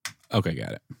Okay,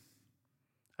 got it.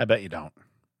 I bet you don't.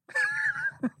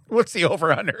 What's the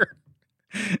over-under?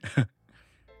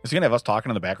 Is he going to have us talking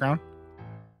in the background?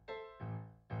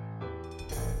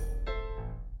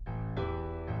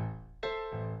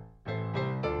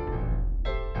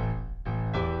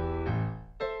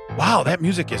 Wow, that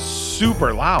music is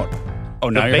super loud. Oh,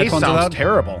 now The your bass headphones are sounds loud?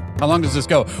 terrible. How long does this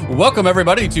go? Welcome,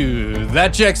 everybody, to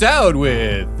That Checks Out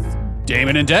with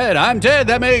Damon and Ted. I'm Ted.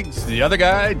 That makes the other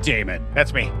guy Damon.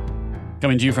 That's me.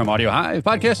 Coming to you from Audio Hive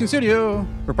Podcasting Studio.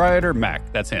 Proprietor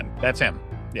Mac. That's him. That's him.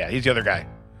 Yeah, he's the other guy.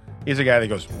 He's the guy that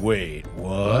goes, wait,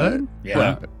 what? Yeah.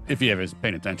 Well, if he ever is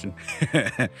paying attention.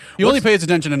 He only pays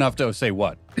attention enough to say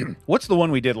what. What's the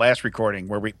one we did last recording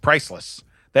where we priceless?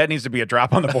 That needs to be a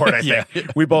drop on the board, I think. Yeah.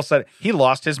 We both said he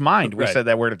lost his mind. We Right. said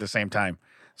that word at the same time.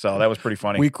 So that was pretty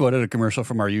funny. We quoted a commercial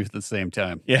from our youth at the same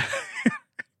time. yeah.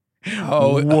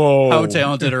 Oh, how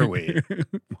talented are we?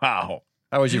 Wow.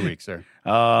 How was your week, sir?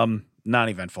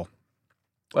 Non-eventful.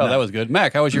 Well, No. that was good.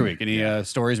 Mac, how was your week? Any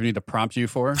stories we need to prompt you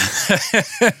for?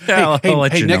 I'll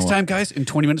let you know. Next time, guys, in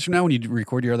 20 minutes from now when you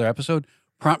record your other episode,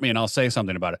 prompt me and I'll say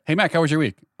something about it. Hey, Mac, how was your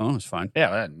week? Oh, it's fine.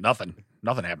 Yeah, nothing.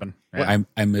 Nothing happened. Yeah.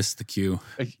 I missed the cue.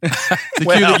 The cue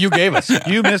that you gave us.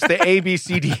 You missed the A, B,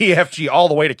 C, D, E, F, G all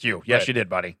the way to Q. Yes, Right. you did,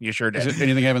 buddy. You sure Is did. it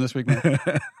anything happened this week,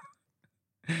 Mac?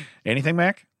 Anything,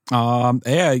 Mac?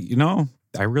 Yeah,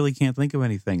 I really can't think of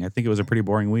anything. I think it was a pretty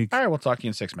boring week. All right, we'll talk to you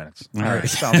in 6 minutes. All All right. right.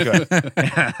 Sounds good.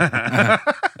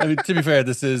 I mean, to be fair,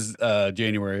 this is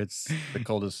January. It's the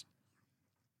coldest.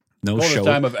 No Coldest show.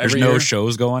 time of There's every no year.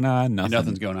 shows going on. Nothing.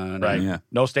 Nothing's going on. Right. Yeah.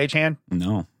 No stagehand?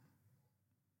 No.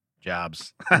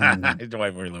 Jobs. Mhm. I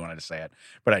really wanted to say it,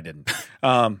 but I didn't.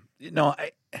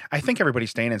 I think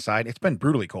everybody's staying inside. It's been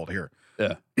brutally cold here.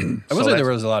 Yeah. I So will say there that's-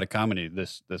 was a lot of comedy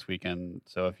this weekend.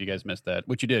 So if you guys missed that,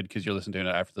 which you did because you're listening to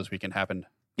it after this weekend happened,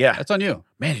 Yeah. that's on you.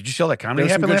 Man, did you see all that There comedy were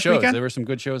some happen good last shows. weekend? There were some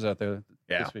good shows out there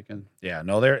Yeah. this weekend. Yeah,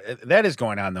 no, that is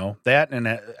going on though. That and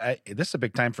this is a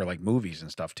big time for like movies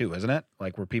and stuff too, isn't it?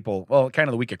 Like where people, kind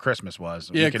of the week of Christmas was.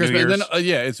 Yeah, week of New Christmas. And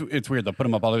Year's. then, it's weird. They'll put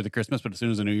them up all the way to Christmas, but as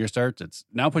soon as the New Year starts, it's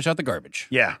now push out the garbage.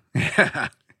 Yeah.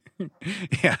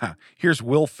 Yeah. Here's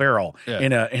Will Ferrell Yeah.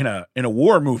 in a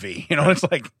war movie. It's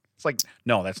like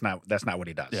no, that's not what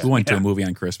he does. Yeah. We went to a movie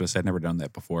on Christmas. I'd never done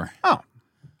that before.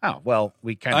 Oh, well,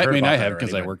 we kind of. I mean, I have because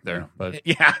because I work there, but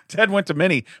yeah, Ted went to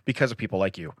many because of people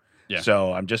like you. Yeah.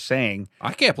 So I'm just saying.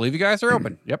 I can't believe you guys are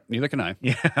open. Yep, neither can I.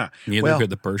 Yeah. Neither Well- could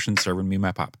the person serving me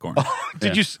my popcorn.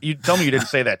 Did you tell me you didn't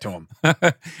say that to him?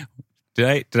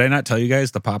 Did I not tell you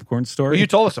guys the popcorn story? Well, you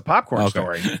told us a popcorn Okay.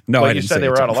 story. No, Well, I you didn't said say they it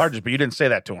were to out of him. larges, but you didn't say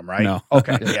that to him, right? No.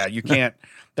 Okay. Yeah, you can't.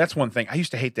 That's one thing. I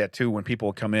used to hate that too when people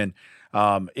would come in.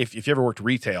 If you ever worked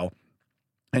retail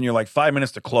and you're like 5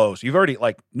 minutes to close, you've already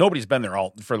nobody's been there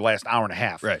all for the last hour and a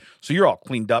half. Right. So you're all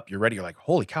cleaned up. You're ready. You're like,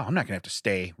 holy cow, I'm not going to have to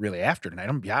stay really after tonight.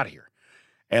 I'm going to be out of here.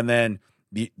 And then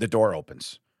the door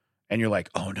opens and you're like,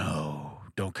 oh no,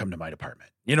 don't come to my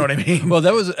department. You know what I mean? Well,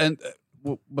 that was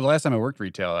but the last time I worked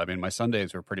retail, I mean, my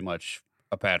Sundays were pretty much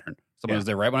a pattern. Someone was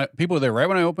there people were there right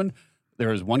when I opened. There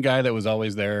was one guy that was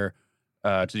always there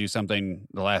to do something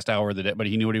the last hour of the day, but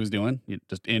he knew what he was doing,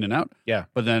 just in and out. Yeah.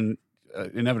 But then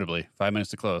inevitably, 5 minutes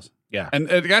to close. Yeah. And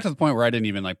it got to the point where I didn't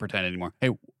even pretend anymore.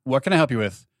 Hey, what can I help you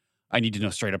with? I need to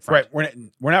know straight up front. Right.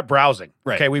 We're not browsing.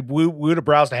 Right. Okay. We would have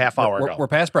browsed a half hour We're, ago. we're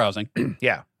past browsing.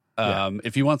 Yeah.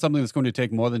 If you want something that's going to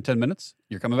take more than 10 minutes,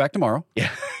 you're coming back tomorrow. Yeah.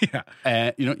 Yeah.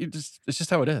 And it's just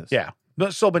how it is. Yeah.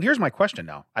 But here's my question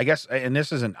now. I guess, and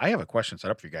I have a question set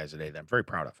up for you guys today that I'm very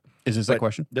proud of. Is this But a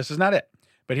question? This is not it.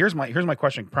 But here's my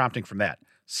question prompting from that.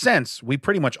 Since we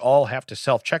pretty much all have to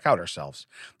self-check out ourselves,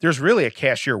 there's really a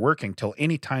cashier working till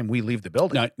any time we leave the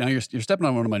building. Now you're stepping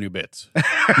on one of my new bits.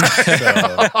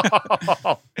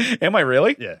 Am I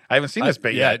really? Yeah. I haven't seen this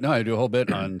bit Yeah, yet. no, I do a whole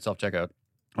bit on self-checkout.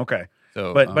 Okay.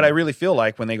 So, But I really feel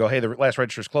like when they go, hey, the last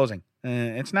register's closing,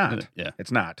 it's not. Yeah.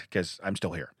 It's not because I'm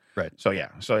still here. Right. So yeah.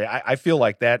 I feel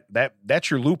like that's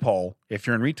your loophole. If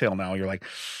you're in retail now, you're like,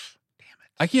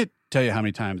 I can't tell you how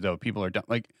many times though people are done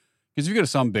because if you go to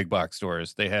some big box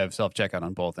stores, they have self-checkout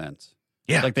on both ends.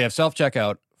 yeah, Like they have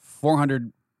self-checkout,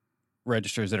 400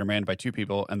 registers that are manned by two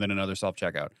people, and then another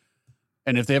self-checkout.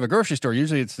 And if they have a grocery store,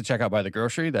 usually it's the checkout by the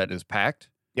grocery that is packed.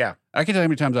 Yeah. I can tell you how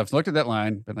many times I've looked at that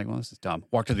line, been like, well, this is dumb.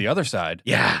 Walked to the other side.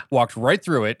 yeah. Walked right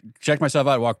through it, checked myself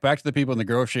out, walked back to the people in the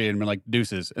grocery and been like,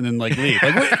 deuces, and then leave.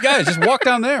 Like, wait, guys, just walk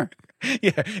down there.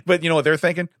 Yeah, but you know what they're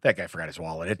thinking? That guy forgot his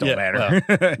wallet. It don't Yeah,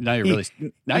 matter. Now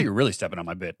you're really stepping on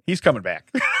my bit. He's coming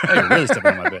back. Now you're really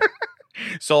stepping on my bit.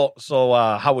 So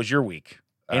how was your week?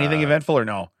 Anything eventful or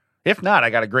no? If not,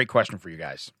 I got a great question for you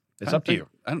guys. It's up to you.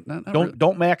 Not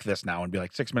Don't Mac this now and be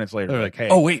like 6 minutes later. They're Like, hey,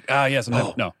 oh wait, yes,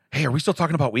 no. hey, are we still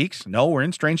talking about weeks? No, we're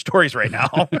in strange stories right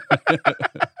now.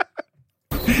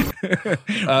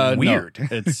 Weird. No,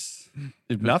 it's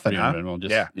Nothing, huh? minimal,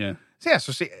 just, Yeah. yeah. Yeah,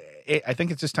 so see, I think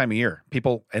it's this time of year.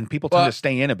 People tend to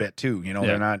stay in a bit too. You know, Yeah.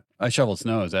 they're not. I shoveled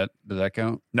snow. Does that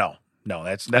count? No,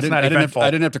 that's I didn't- not I didn't eventful.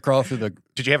 I didn't have to crawl through the.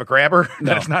 Did you have a grabber?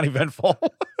 No. That's not eventful.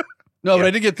 No, Yeah. but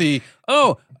I did get the.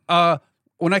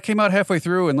 When I came out halfway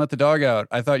through and let the dog out,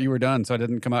 I thought you were done, so I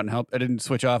didn't come out and help. I didn't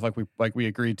switch off like we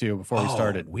agreed to before we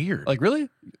started. Weird. Like really?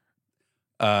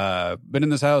 Been in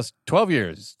this house 12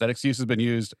 years. That excuse has been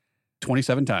used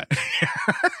 27 times.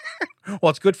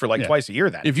 well, it's good for like Yeah. twice a year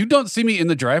then. If you don't see me in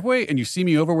the driveway and you see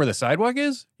me over where the sidewalk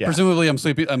is, Yeah. presumably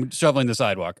I'm shoveling the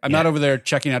sidewalk. I'm not over there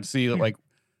checking out to see like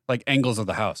angles of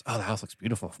the house. Oh, the house looks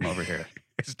beautiful from over here.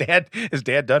 His dad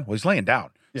done? Well, he's laying down.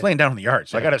 He's laying down in the yard.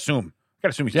 So I gotta assume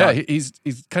he's Yeah, done. he's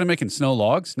kind of making snow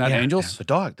logs, not angels.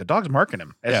 Yeah. The dog's marking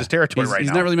him as his territory he's, right he's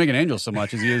now. not really making angels so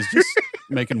much as he is just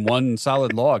making one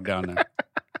solid log down there.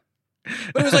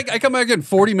 But it was like I come back in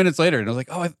 40 minutes later, and I was like,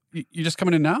 "Oh, you just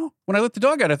coming in now?" When I let the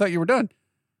dog out, I thought you were done.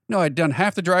 No, I'd done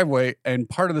half the driveway and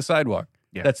part of the sidewalk.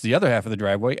 Yeah. That's the other half of the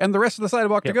driveway and the rest of the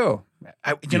sidewalk to go.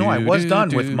 I was done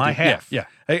with my half. Yeah.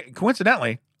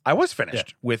 Coincidentally, I was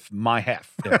finished with my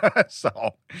half. Yeah.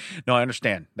 So, no, I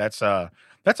understand. That's a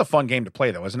fun game to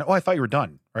play, though, isn't it? Oh, I thought you were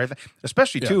done, right?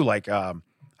 Especially too, like I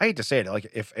hate to say it, like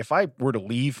if I were to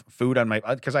leave food on my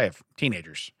because I have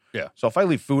teenagers. Yeah. So if I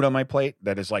leave food on my plate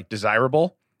that is like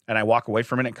desirable, and I walk away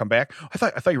from it and come back, I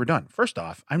thought you were done. First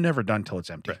off, I'm never done till it's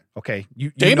empty. Right. Okay, you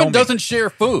know Damon me. doesn't share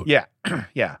food. Yeah,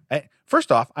 yeah. First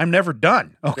off, I'm never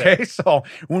done. Okay, so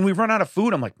when we run out of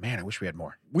food, I'm like, man, I wish we had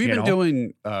more. We've been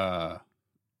doing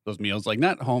those meals, like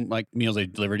not home, like meals they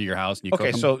deliver to your house and you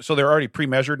cook them. So they're already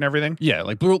pre-measured and everything. Yeah,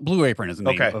 like Blue Apron is the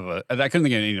name Okay. of a. I couldn't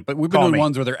think of anything, but we've been Call doing me.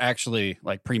 ones where they're actually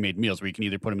like pre-made meals where you can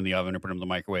either put them in the oven or put them in the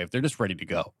microwave. They're just ready to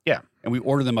go. Yeah. And we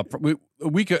order them up. A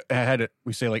week ahead,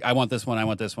 we say like, I want this one, I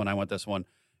want this one, I want this one,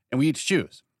 and we each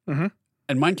choose. Mhm.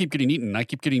 And mine keep getting eaten. And I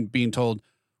keep being told,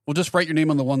 well, just write your name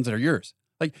on the ones that are yours.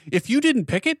 Like if you didn't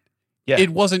pick it, Yeah.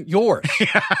 it wasn't yours.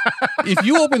 If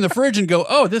you open the fridge and go,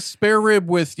 oh, this spare rib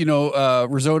with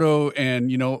risotto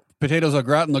and potatoes au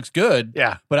gratin looks good,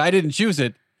 Yeah. but I didn't choose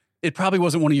it, it probably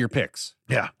wasn't one of your picks.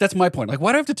 Yeah. That's my point. Like,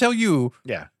 why do I have to tell you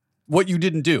Yeah. what you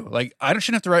didn't do? Like, I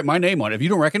shouldn't have to write my name on it. If you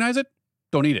don't recognize it,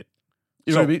 don't eat it.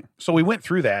 You know what I mean? So we went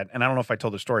through that, and I don't know if I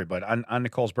told the story, but on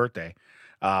Nicole's birthday,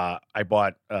 I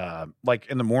bought like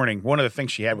in the morning. One of the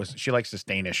things she had was she likes this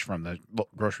Danish from the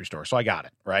grocery store, so I got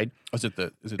it. Right? Is it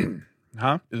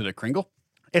Huh? Is it a Kringle?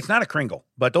 It's not a Kringle,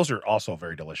 but those are also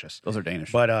very delicious. Those are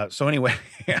Danish. But so anyway,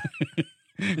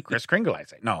 Chris Kringle, I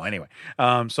say. No, anyway.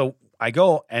 So I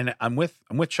go and I'm with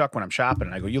Chuck when I'm shopping,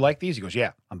 and I go, "You like these?" He goes,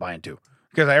 "Yeah, I'm buying two,"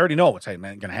 because I already know what's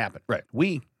going to happen. Right.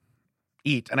 We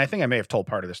eat, and I think I may have told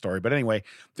part of the story, but anyway,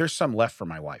 there's some left for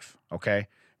my wife. Okay,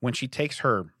 when she takes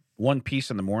her one piece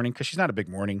in the morning, because she's not a big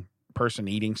morning person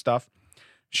eating stuff,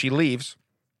 she leaves,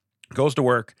 goes to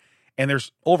work, and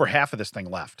there's over half of this thing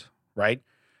left. Right.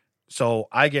 So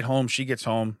I get home, she gets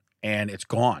home, and it's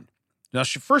gone. Now,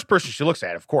 first person she looks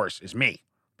at, of course, is me,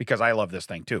 because I love this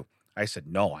thing too. I said,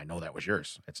 "No, I know that was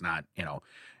yours. It's not,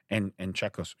 And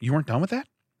Chuck goes, "You weren't done with that?"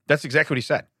 That's exactly what he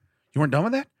said. "You weren't done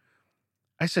with that?"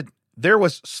 I said, "There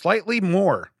was slightly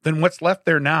more than what's left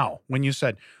there now when you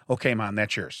said, 'Okay, Mom,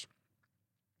 that's yours.'"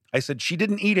 I said, "She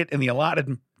didn't eat it in the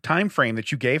allotted time frame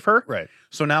that you gave her. Right.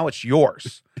 So now it's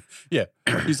yours." Yeah.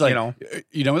 He's like,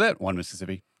 you know that? 1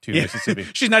 Mississippi, 2 Mississippi.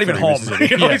 She's not even 3 home.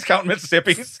 Mississippi. He's counting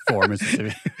Mississippi's. 4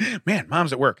 Mississippi. Man,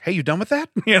 Mom's at work. "Hey, you done with that?"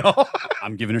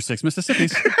 I'm giving her 6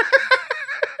 Mississippis.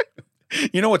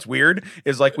 You know what's weird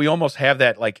is like we almost have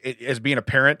that like as being a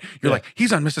parent. You're like,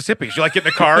 "He's on Mississippi's." You like get in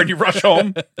the car and you rush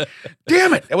home.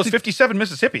 Damn it! That was 57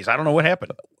 Mississippis. I don't know what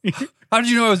happened. How did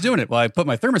you know I was doing it? Well, I put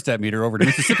my thermostat meter over to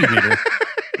Mississippi meter.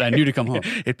 I knew to come home.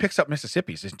 It picks up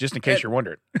Mississippi's just in case you're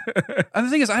wondering. And the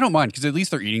thing is, I don't mind because at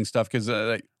least they're eating stuff. Because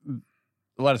a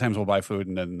lot of times we'll buy food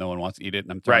and then no one wants to eat it,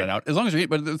 and I'm throwing Right. it out as long as you eat.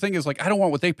 But the thing is, like, I don't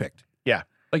want what they picked. Yeah.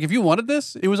 Like, if you wanted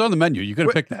this, it was on the menu. You could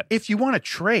have picked that. If you want to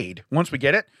trade, once we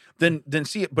get it, then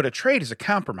see it. But a trade is a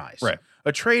compromise. Right.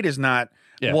 A trade is not.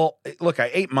 Yeah. Well, look, I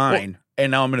ate mine, and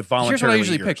now I'm going to voluntarily. Here's what I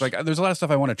usually eat pick. yours. Like, there's a lot of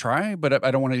stuff I want to try, but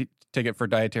I don't want to take it for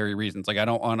dietary reasons. Like, I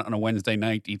don't want on a Wednesday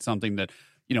night to eat something that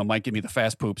might give me the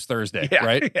fast poops Thursday, Yeah,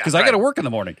 right? yeah, Because I got to right. work in the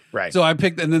morning, Right. So I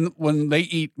picked, and then when they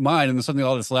eat mine, and then something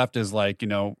all that's left is like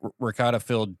ricotta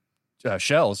filled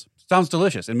shells. Sounds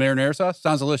delicious, and marinara sauce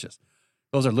sounds delicious.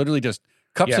 Those are literally just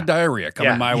cups Yeah. of diarrhea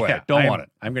coming my way. Don't want it.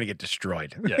 I'm going to get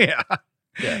destroyed. Yeah. Yeah.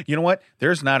 Yeah. You know what?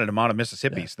 There's not an amount of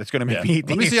Mississippis that's going to make me eat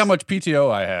Let me these. see how much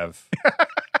PTO I have.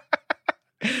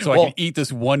 So I can eat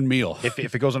this one meal. If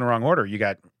it goes in the wrong order, you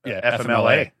got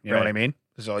FMLA. You know what I mean?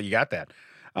 So you got that.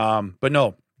 But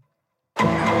no.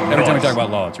 Every time we talk about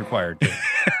law, it's required.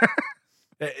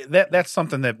 That's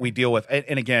something that we deal with.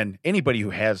 And again, anybody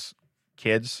who has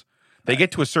kids, they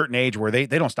get to a certain age where they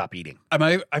don't stop eating.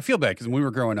 I feel bad because when we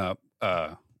were growing up,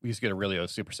 we used to get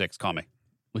Aurelio's Super 6. Call me.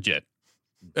 Legit.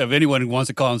 If anyone wants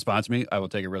to call and sponsor me, I will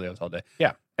take Aurelio's all day.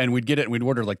 Yeah. And we'd get it and we'd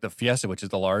order like the Fiesta, which is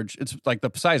the large. It's like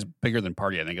the size bigger than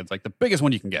Party, I think. It's like the biggest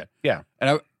one you can get. Yeah.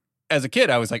 And as a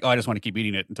kid, I was like, oh, I just want to keep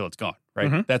eating it until it's gone. Right.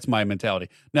 Mm-hmm. That's my mentality.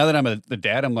 Now that I'm the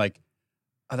dad, I'm like,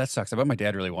 oh, that sucks. I bet my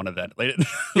dad really wanted that.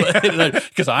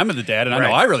 Because I'm the dad and I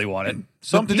know I really want it.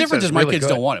 So the difference is my kids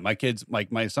don't want it. My kids,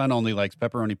 like my son only likes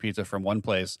pepperoni pizza from one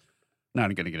place. Now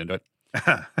I'm going to get into it.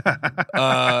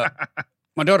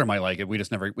 My daughter might like it. We just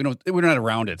we're not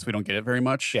around it, so we don't get it very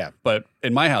much. Yeah. But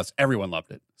in my house, everyone loved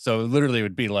it. So literally it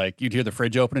would be like, you'd hear the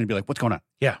fridge open and you'd be like, what's going on?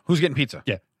 Yeah. Who's getting pizza?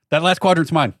 Yeah. That last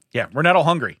quadrant's mine. Yeah. We're not all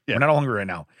hungry. Yeah. We're not all hungry right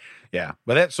now. Yeah.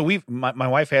 But my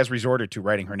wife has resorted to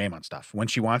writing her name on stuff. When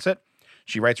she wants it,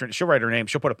 she'll write her name.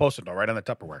 She'll put a Post-it note right on the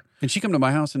Tupperware. Can she come to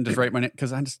my house and just write my name?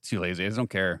 Because I'm just too lazy. I just don't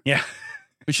care. Yeah.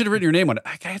 We should have written your name on it.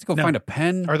 I have to go find a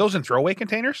pen. Are those in throwaway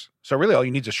containers? So really all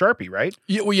you need is a Sharpie, right?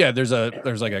 Yeah, well, yeah, there's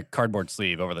like a cardboard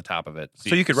sleeve over the top of it.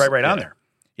 So you could write on there.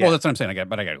 Yeah. Well, that's what I'm saying. I got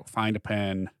to go find a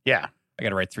pen. Yeah. I got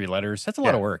to write 3 letters. That's a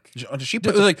lot of work. She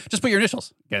puts just put your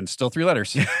initials. Again, still 3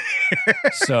 letters.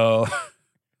 So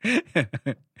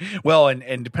well,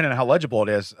 and depending on how legible it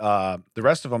is, the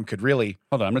rest of them could really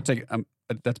hold on. I'm going to take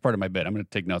that's part of my bit. I'm going to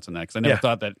take notes on that because I never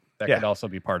thought that could also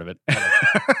be part of it.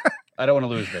 I don't want to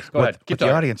lose this. Go ahead. What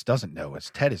the audience doesn't know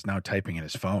is Ted is now typing in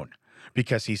his phone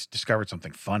because he's discovered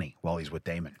something funny while he's with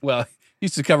Damon. Well,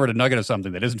 he's discovered a nugget of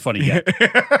something that isn't funny yet.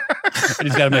 And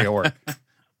he's got to make it work.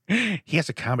 He has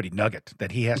a comedy nugget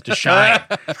that he has to shine.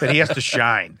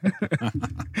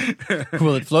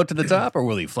 Will it float to the top or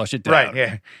will he flush it down? Right,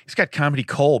 yeah. He's got comedy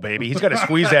coal, baby. He's got to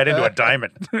squeeze that into a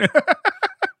diamond.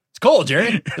 It's coal,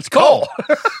 Jerry. It's coal.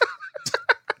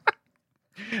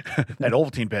 That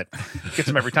Ovaltine bit gets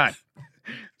him every time.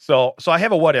 So I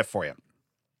have a what if for you.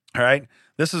 All right.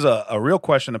 This is a real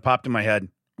question that popped in my head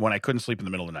when I couldn't sleep in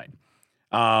the middle of the night.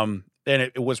 And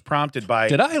it was prompted by...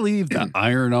 Did I leave the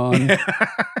iron on?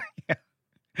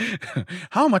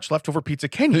 How much leftover pizza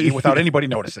can you eat without anybody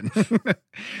noticing?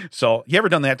 So you ever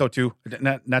done that though too?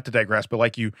 Not to digress, but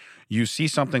like you see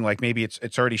something like maybe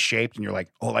it's already shaped and you're like,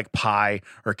 oh, like pie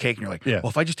or cake, and you're like, well,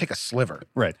 if I just take a sliver.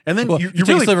 Right. And then you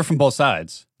take a sliver from both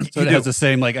sides. So it has the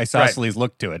same like isosceles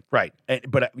look to it. Right.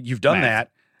 But you've done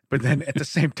that. But then at the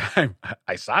same time,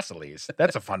 isosceles,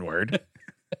 that's a fun word.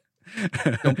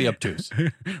 Don't be obtuse.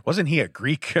 Wasn't he a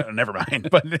Greek? Never mind.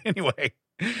 But anyway,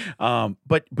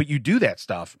 but you do that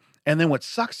stuff, and then what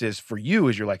sucks is for you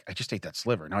is you're like, I just ate that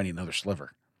sliver. Now I need another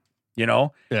sliver. You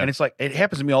know, and it's like it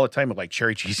happens to me all the time with like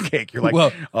cherry cheesecake. You're like,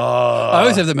 well, I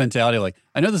always have the mentality like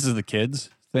I know this is the kids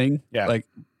thing. Yeah, like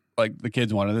the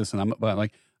kids wanted this, and I'm going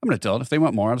to tell it if they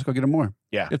want more, I'll just go get them more.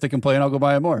 Yeah, if they complain, I'll go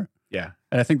buy them more. Yeah,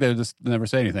 and I think they just never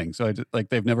say anything. So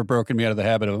they've never broken me out of the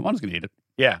habit of I'm just going to eat it.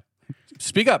 Yeah.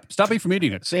 Speak up. Stop me from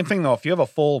eating it. Same thing though. If you have a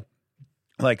full,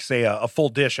 like say a full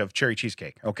dish of cherry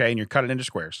cheesecake, okay, and you're cut it into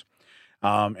squares,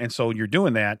 and so you're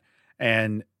doing that,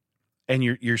 and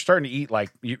you're starting to eat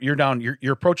like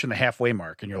you're approaching the halfway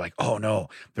mark, and you're like, oh no,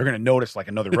 they're gonna notice like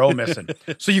another row missing.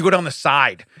 So you go down the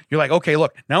side. You're like, okay,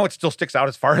 look, now it still sticks out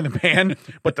as far in the pan,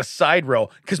 but the side row,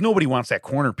 because nobody wants that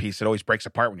corner piece that always breaks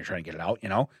apart when you're trying to get it out, you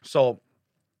know. So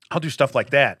I'll do stuff like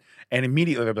that. And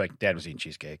immediately they'll be like, Dad was eating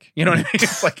cheesecake. You know what I mean?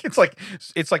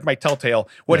 It's like my telltale.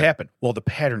 What happened? Well, the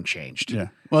pattern changed. Yeah.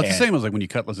 Well, it's the same as like when you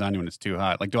cut lasagna when it's too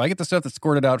hot. Like, do I get the stuff that's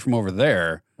squirted out from over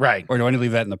there? Right. Or do I need to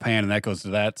leave that in the pan and that goes to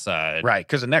that side? Right.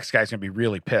 Because the next guy's going to be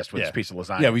really pissed with this piece of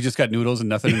lasagna. Yeah, we just got noodles and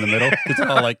nothing in the middle. It's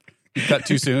all like you cut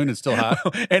too soon. It's still hot.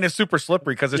 And it's super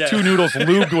slippery because it's 2 noodles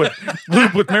lubed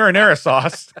with marinara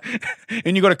sauce.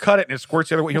 And you go to cut it and it squirts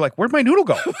the other way. You're like, where'd my noodle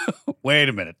go? Wait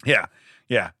a minute. Yeah.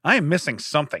 Yeah, I am missing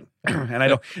something, and I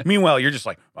don't. Meanwhile, you're just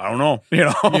like, I don't know, you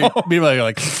know. Meanwhile, you're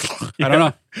like, I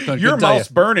don't know. Your mouth's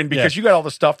burning because you got all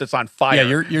the stuff that's on fire.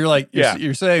 Yeah, you're like,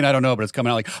 you're saying I don't know, but it's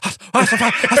coming out like,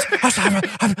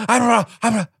 I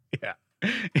don't know.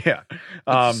 Yeah.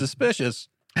 Suspicious.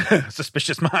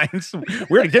 Suspicious minds.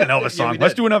 We already did an Elvis song.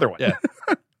 Let's do another one. Yeah.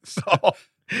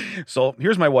 So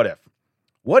here's my what if.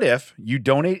 What if you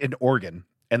donate an organ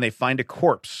and they find a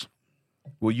corpse?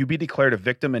 Will you be declared a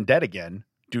victim and dead again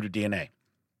due to DNA?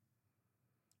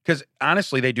 Because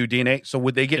honestly, they do DNA. So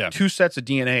would they get 2 sets of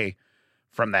DNA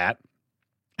from that?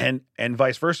 And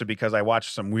vice versa, because I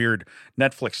watched some weird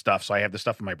Netflix stuff, so I have this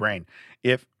stuff in my brain.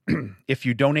 If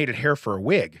you donated hair for a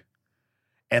wig,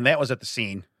 and that was at the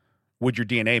scene, would your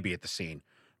DNA be at the scene?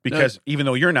 Because even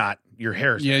though you're not, your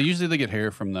hair is. Yeah, usually they get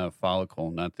hair from the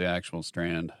follicle, not the actual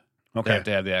strand. They Okay. have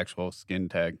to have the actual skin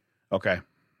tag. Okay.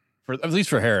 For at least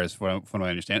for hair is from what I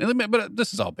understand. But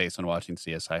this is all based on watching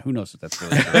CSI. Who knows if that's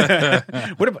really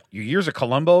true? What about your years of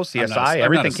Columbo, CSI? I'm not a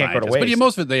Everything can't go to scientist, waste. But yeah,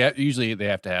 most of it, usually they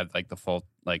have to have like the full,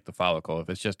 like the follicle. If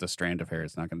it's just a strand of hair,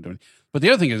 it's not going to do anything. But the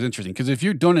other thing is interesting because if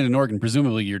you donate an organ,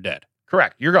 presumably you're dead.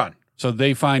 Correct. You're gone. So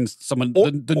they find someone. Or-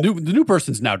 the new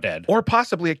person's now dead. Or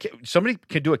possibly somebody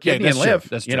could do a kidney and that's true. live.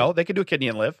 That's You true. know, they could do a kidney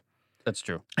and live. That's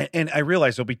true. And I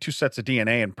realize there'll be 2 sets of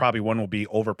DNA and probably one will be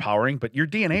overpowering, but your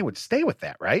DNA would stay with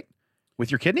that, right?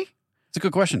 With your kidney? It's a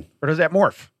good question. Or does that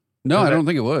morph? No, Is I that- don't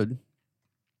think it would.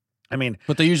 I mean,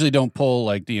 But they usually don't pull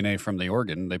like DNA from the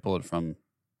organ. They pull it from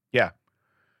yeah.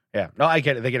 No, I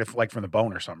get it. They get it like from the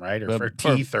bone or something, right? Or for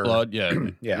teeth or blood. Yeah,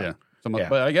 Yeah. Somewhat- Yeah.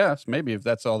 But I guess maybe if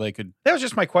that's all they could. That was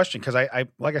just my question because I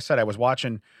like I said, I was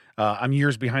watching. I'm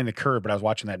years behind the curve, but I was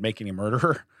watching that Making a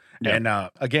Murderer, Yeah. and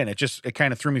again, it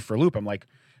kind of threw me for a loop. I'm like,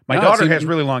 my No, it daughter seems- has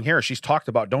really long hair. She's talked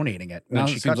about donating it. Now When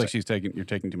it she seems cuts like you're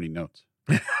taking too many notes.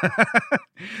 it.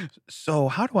 So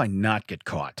how do I not get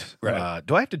caught? Right.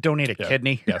 Do I have to donate a Yeah.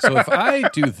 kidney? Yeah. So if I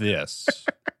do this,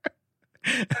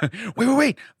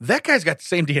 wait. That guy's got the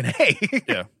same DNA.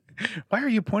 Yeah. Why are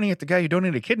you pointing at the guy you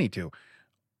donated a kidney to?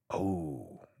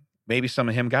 Oh, maybe some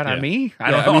of him got on Yeah. me.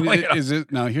 I Yeah, don't know. mean, is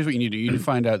it now? Here's what you need to do. You need to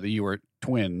find out that you were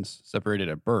twins, separated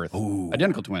at birth, Ooh.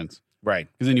 identical twins, Right.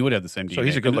 because then you would have the same DNA. So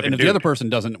he's a good-looking And if the other dude. person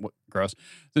doesn't, gross.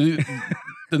 Then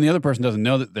the other person doesn't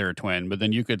know that they're a twin, but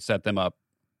then you could set them up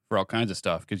for all kinds of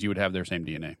stuff because you would have their same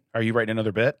DNA. Are you writing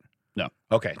another bit? No.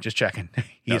 Okay, just checking.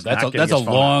 He No, is that's not a, getting that's a his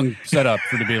phone out. long setup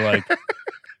for to be like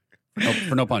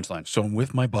for no punchline. So I'm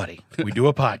with my buddy. We do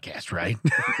a podcast, right?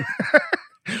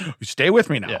 Stay with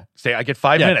me now. Yeah. Stay. I get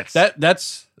 5 Yeah, minutes.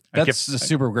 That's I a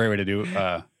super great way to do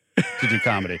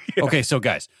comedy. Yeah. Okay, so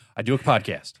guys, I do a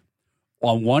podcast.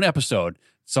 On one episode,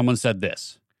 someone said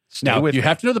this. Stay Now with you me.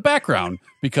 have to know the background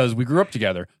because we grew up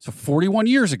together. So 41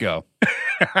 years ago.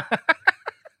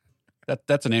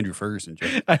 That's an Andrew Ferguson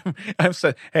joke. I'm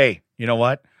saying, hey, you know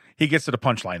what? He gets to the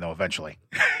punchline though. Eventually,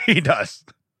 he does.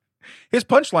 His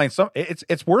punchline,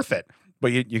 it's worth it.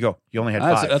 But you go. You only had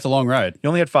 5. That's a long ride. You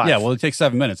only had 5. Yeah, well, it takes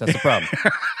 7 minutes. That's the problem.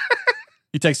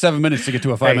 You take 7 minutes to get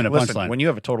to a 5-minute listen, punchline. when you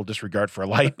have a total disregard for a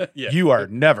light, Yeah. you are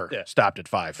never Yeah. stopped at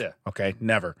 5. Yeah. Okay,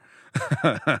 never.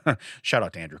 Shout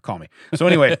out to Andrew. Call me. So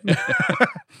anyway,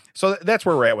 so that's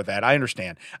where we're at with that. I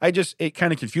understand. It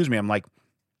kind of confused me. I'm like,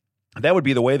 that would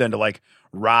be the way then to like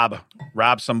rob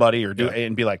somebody or do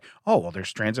and be like, oh well, there's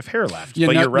strands of hair left. yeah,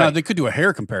 But no, you're right. no, they could do a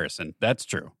hair comparison. That's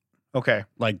true. Okay,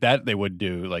 Like that, they would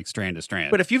do like strand to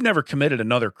strand. but if you've never committed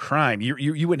another crime, you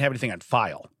wouldn't have anything on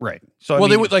file. right. So I Well,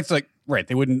 they mean, would like right.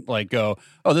 They wouldn't like go,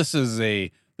 oh, this is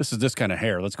this kind of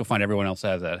hair. Let's go find everyone else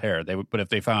has that hair. They would, but if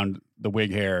they found the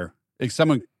wig hair, if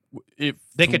someone, if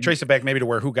they could trace it back maybe to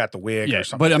where who got the wig yeah. or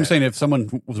something. But like I'm that. saying if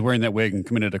someone was wearing that wig and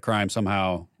committed a crime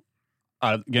somehow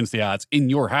against the odds in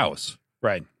your house,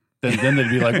 right. then they'd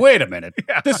be like, wait a minute,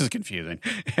 Yeah. this is confusing.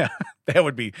 Yeah, that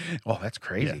would be. Oh, that's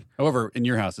crazy. However, in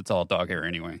your house, it's all dog hair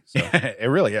anyway. So It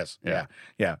really is. Yeah.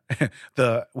 Yeah.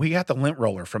 We got the lint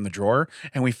roller from the drawer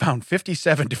and we found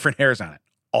 57 different hairs on it.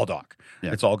 All dog.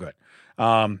 Yeah. It's all good.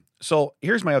 So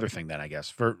here's my other thing then, I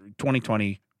guess. For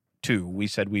 2022, we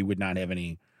said we would not have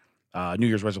any New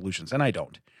Year's resolutions, and I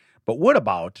don't. But what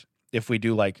about if we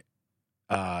do like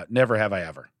never have I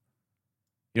ever?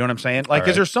 You know what I'm saying? Like, All right.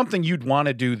 is there something you'd want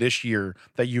to do this year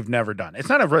that you've never done? It's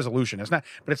not a resolution. It's not,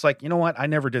 but it's like, you know what? I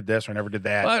never did this or I never did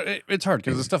that. well, it's hard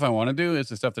because the stuff I want to do is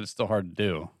the stuff that it's still hard to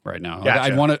do right now. Like,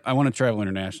 Gotcha. I want to travel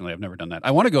internationally. I've never done that.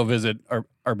 I want to go visit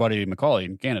our buddy Macaulay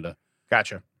in Canada.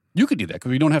 Gotcha. You could do that because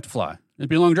we don't have to fly. It'd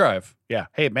be a long drive. Yeah.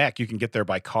 Hey, Mac, you can get there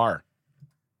by car.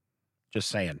 Just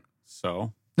saying.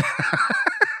 So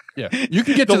Yeah, you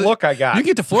can get The to look I got. You can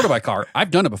get to Florida by car.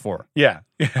 I've done it before. Yeah.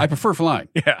 I prefer flying.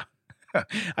 Yeah.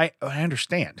 I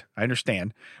understand.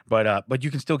 But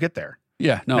you can still get there.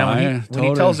 Yeah, no. now, I when he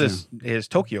totally tells understand. his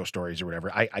Tokyo stories or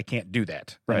whatever, I can't do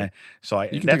that. Right. So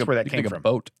You can that's take where that you can came take a from.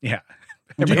 boat. Yeah.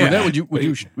 Would you Yeah. do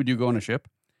that? Would you go on a ship?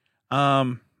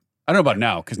 I don't know about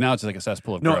now because now it's like a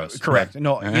cesspool of No, gross. correct.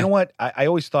 No, Uh-huh. you know what? I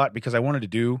always thought because I wanted to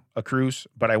do a cruise,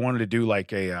 but I wanted to do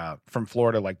like a from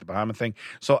Florida, like the Bahama thing.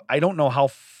 So I don't know how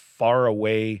far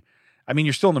away. I mean,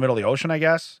 you're still in the middle of the ocean, I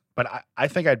guess. But I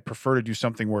think I'd prefer to do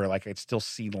something where like I'd still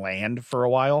see land for a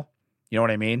while. You know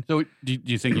what I mean? So do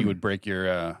you think you would break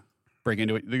into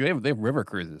it? They have river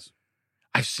cruises.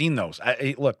 I've seen those.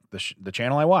 Look, the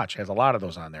channel I watch has a lot of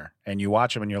those on there, and you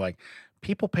watch them, and you're like,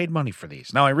 people paid money for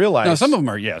these. Now I realize, No, some of them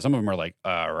are. Yeah, some of them are like,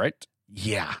 right.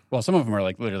 yeah, Well, some of them are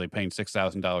like literally paying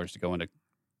 $6,000 to go into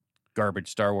garbage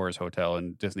Star Wars hotel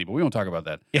in Disney, but we won't talk about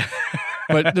that. Yeah.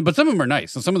 But some of them are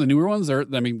nice. And some of the newer ones are.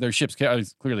 I mean, their ships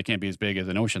clearly can't be as big as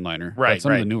an ocean liner. Right, But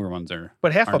some right. of the newer ones are.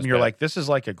 But half aren't of them, as you're bad. like, this is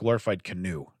like a glorified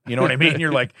canoe. You know what I mean?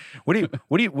 You're like, what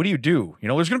do you do? You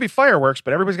know, there's going to be fireworks,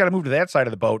 but everybody's got to move to that side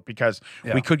of the boat because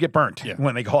Yeah. we could get burnt Yeah.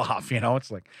 when they go off. You know,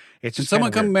 it's like it's Can just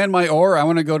someone kinda come weird. man my oar? I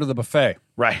want to go to the buffet.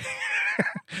 Right.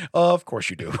 Of course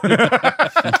you do.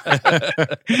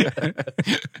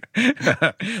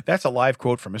 That's a live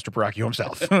quote from Mr. Baracchio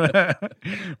himself.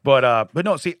 but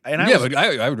no, see, and But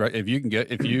I would if you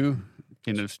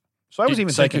can just so I was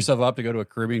even psych thinking, yourself up to go to a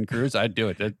Caribbean cruise, I'd do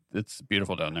it. It's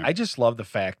beautiful down there. I just love the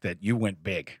fact that you went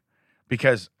big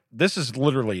because this is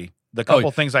literally the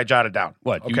couple things I jotted down.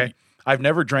 What? Okay. I've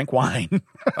never drank wine.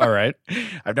 All right.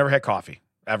 I've never had coffee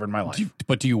ever in my life.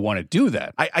 But do you want to do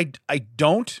that? I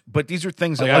don't, but these are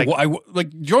things Like, that I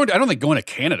don't think going to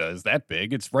Canada is that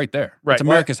big. It's right there. right. It's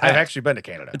America's I've hat. actually been to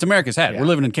Canada. It's America's hat. Yeah. We're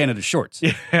living in Canada's shorts.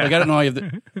 Yeah. Like I don't know how you have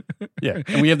the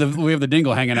and we have the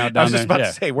dingle hanging out I down was just there. about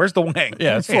to say, where's the wang?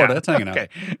 Yeah, it's Florida. It's hanging out. Okay.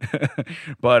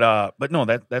 but no,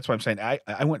 that's what I'm saying.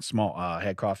 I went small,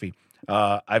 had coffee.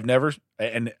 I've never,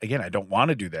 and again, I don't want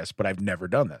to do this, but I've never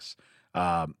done this.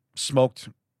 Smoked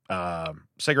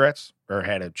cigarettes or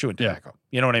had a chewing tobacco.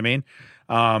 You know what I mean?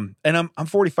 And I'm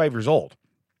 45 years old.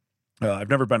 I've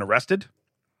never been arrested.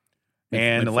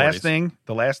 And the last thing,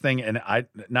 and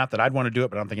not that I'd want to do it,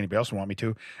 but I don't think anybody else would want me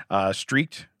to,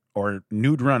 streaked or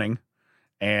nude running.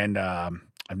 And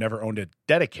I've never owned a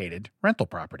dedicated rental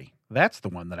property. That's the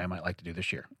one that I might like to do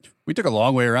this year. We took a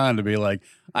long way around to be like,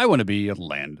 I want to be a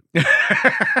landlord.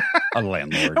 I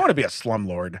want to be a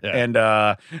slumlord. Yeah. And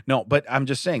no, but I'm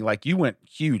just saying, like, you went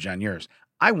huge on yours.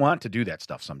 I want to do that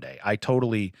stuff someday. I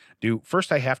totally do.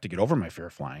 First, I have to get over my fear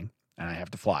of flying, and I have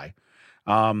to fly.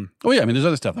 Oh yeah, I mean, there's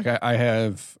other stuff. Like I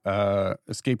have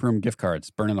escape room gift cards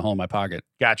burning a hole in my pocket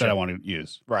Gotcha. that I want to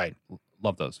use. Right.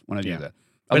 Love those when I do Yeah. that.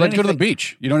 But I'd like to go to the anything-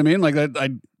 beach. You know what I mean? Like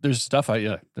that. There's stuff.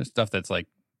 There's stuff that's like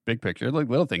big picture, like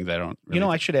little things I don't. Really You know,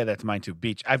 I should add that to mine too.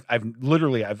 Beach. I've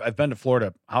literally been to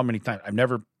Florida. How many times? I've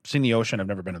never seen the ocean. I've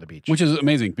never been to the beach. which is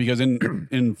amazing because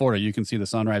in Florida you can see the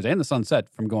sunrise and the sunset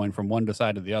from going from one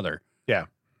side to the other. Yeah.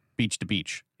 Beach to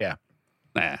beach. Yeah.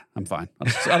 Nah, I'm fine.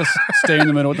 I'll just stay in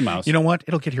the middle with the mouse. You know what?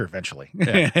 It'll get here eventually.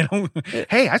 Yeah.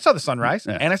 Hey, I saw the sunrise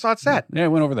Yeah. and I saw it set Yeah, I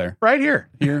went over there, right here.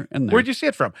 here, and there. Where'd you see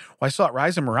it from? Well, I saw it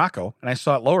rise in Morocco and I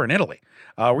saw it lower in Italy.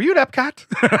 Were you at Epcot?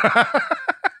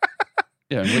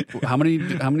 Yeah. How many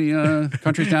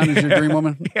countries down is your dream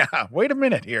woman? Yeah. Wait a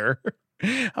minute here.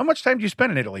 How much time do you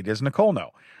spend in Italy? Does Nicole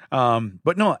know?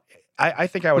 But no, I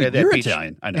think I would add that You're beach.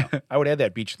 Italian. I know. I would add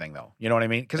that beach thing though. You know what I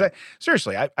mean? Because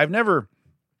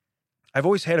I've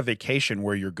always had a vacation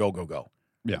where you're go.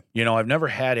 Yeah. You know, I've never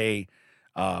had a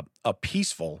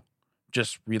peaceful,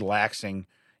 just relaxing.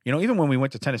 You know, even when we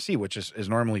went to Tennessee, which is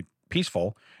normally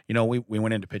peaceful, you know, we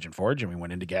went into Pigeon Forge and we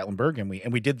went into Gatlinburg and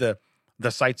we did the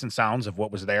sights and sounds of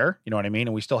what was there. You know what I mean?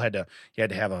 And we still you had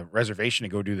to have a reservation to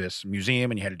go do this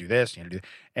museum and you had to do this, you had to do,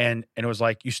 and it was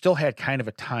like, you still had kind of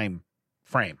a time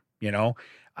frame, you know?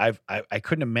 I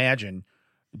couldn't imagine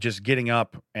just getting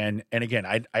up and again,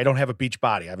 I don't have a beach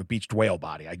body. I have a beached whale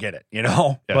body. I get it, you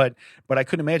know, Yeah. but I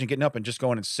couldn't imagine getting up and just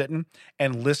going and sitting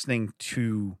and listening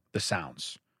to the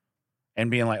sounds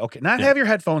and being like, okay, not Yeah. have your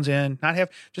headphones in,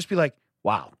 just be like,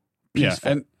 wow, peaceful.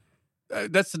 Yeah, and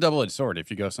that's the double-edged sword.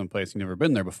 If you go someplace you've never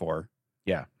been there before,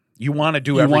 You want to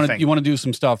do you everything. want to do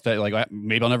some stuff that like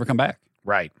maybe I'll never come back,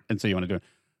 right. and so you want to do it.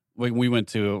 When we went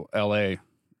to L.A. a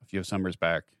few summers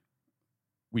back,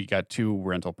 we got 2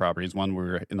 rental properties. One, we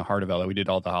were in the heart of LA. We did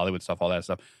all the Hollywood stuff, all that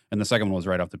stuff. And the second one was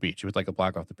right off the beach. It was like a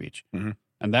block off the beach. Mhm.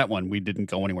 And that one, we didn't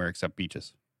go anywhere except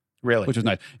beaches, Really? which was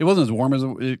nice. It wasn't as warm as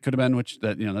it could have been, which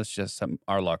that's just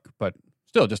our luck. But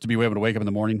still, just to be able to wake up in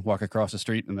the morning, walk across the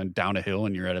street, and then down a hill,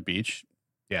 and you're at a beach.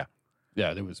 Yeah.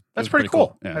 Yeah, it was. That's pretty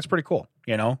cool. Yeah. That's pretty cool.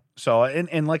 You know? So,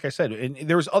 and like I said, and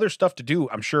there was other stuff to do,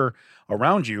 I'm sure,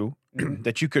 around you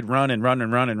that you could run and run and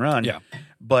run and run. Yeah.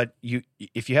 But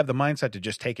if you have the mindset to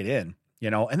just take it in, you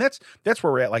know, and that's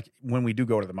where we're at. Like when we do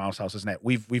go to the Mouse House, isn't it?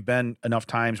 We've been enough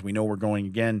times. We know we're going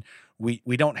again. We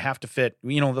don't have to fit,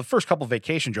 you know, the first couple of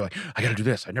vacations, you're like, I got to do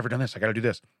this. I've never done this. I got to do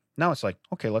this. Now it's like,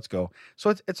 okay, let's go. So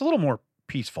it's a little more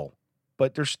peaceful,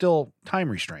 but there's still time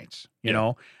restraints, you Yeah.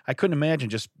 know? I couldn't imagine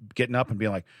just getting up and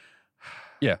being like,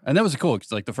 Yeah, and that was cool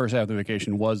because like the first half of the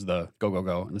vacation was the go,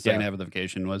 and the second Yeah. half of the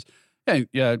vacation was a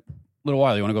little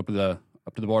while. You want to go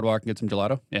up to the boardwalk and get some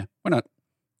gelato? Yeah, why not?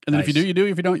 And then if you Nice. do, you do.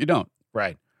 If you don't, you don't.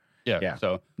 right. Yeah. Yeah.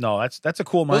 So No, that's a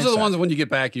cool mindset. those are the ones when you get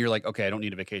back and you're like, okay, I don't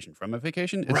need a vacation from a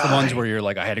vacation. It's the ones Right. where you're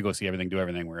like, I had to go see everything, do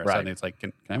everything. Where Right. suddenly it's like,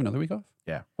 can I have another week off?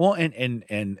 Yeah. Well,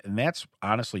 and that's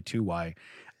honestly too why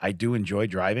I do enjoy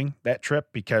driving that trip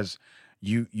because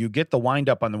you get the wind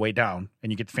up on the way down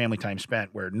and you get the family time spent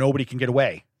where nobody can get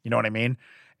away. You know what I mean?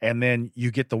 And then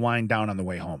you get the wind down on the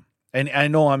way home. And I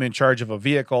know I'm in charge of a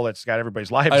vehicle that's got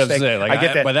everybody's lives. I was say, like, I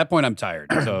get that. By that point, I'm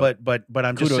tired. So but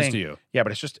I'm just kudos saying, to you. yeah,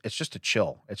 but it's just a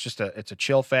chill. It's a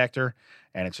chill factor,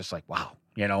 and it's just like wow,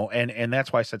 you know. And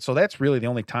that's why I said so. That's really the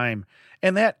only time,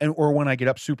 or when I get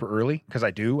up super early because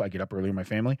I get up early with my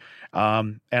family,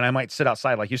 and I might sit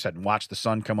outside like you said and watch the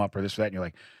sun come up or this or that, and you're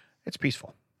like, it's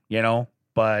peaceful, you know.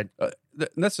 But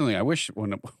that's something I wish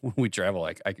when we travel,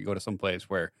 like I could go to some place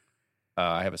where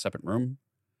I have a separate room.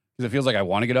 Because it feels like I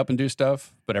want to get up and do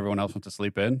stuff, but everyone else wants to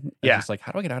sleep in. And Yeah. It's like,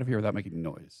 how do I get out of here without making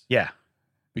noise? yeah,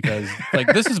 Because like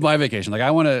this is my vacation. Like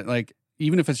I want to like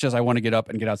even if it's just I want to get up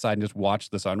and get outside and just watch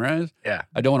the sunrise. yeah.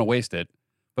 I don't want to waste it,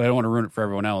 but I don't want to ruin it for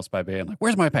everyone else by being like,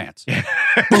 "Where's my pants?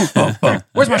 Boom, boom, boom.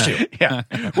 Where's my shoe?" Yeah.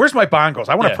 Where's my bongos?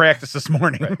 I want to Yeah. practice this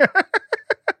morning.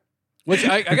 Which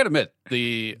I got to admit,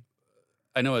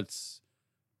 I know it's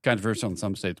controversial in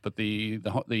some states, but the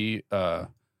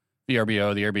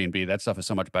VRBO, the Airbnb, that stuff is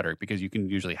so much better because you can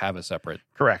usually have a separate.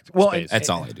 Correct. Well, Space. That's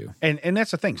all I do. And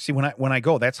that's the thing. See, when I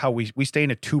go, that's how we stay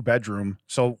in a 2-bedroom.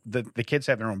 So the kids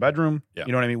have their own bedroom. Yeah.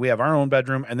 You know what I mean? We have our own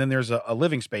bedroom, and then there's a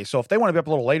living space. So if they want to be up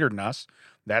a little later than us,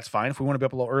 that's fine. If we want to be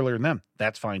up a little earlier than them,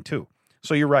 that's fine too.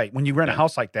 So you're right. When you rent a Yeah.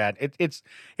 house like that, it's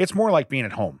more like being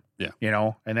at home. Yeah. You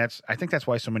know, and I think that's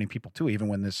why so many people too, even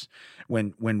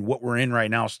when what we're in right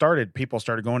now started, people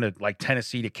started going to like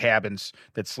Tennessee to cabins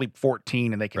that sleep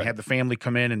 14 and they can Right. have the family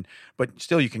come in but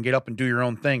still you can get up and do your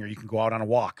own thing or you can go out on a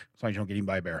walk as long as you don't get eaten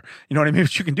by a bear. You know what I mean?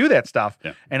 But you can do that stuff.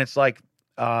 Yeah. And it's like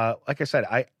I said,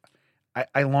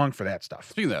 I long for that stuff.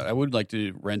 Speaking of that, I would like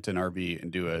to rent an RV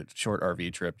and do a short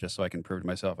RV trip just so I can prove to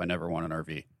myself I never want an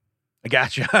RV. I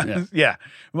gotcha. Yeah. Yeah.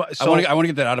 Well, I So want to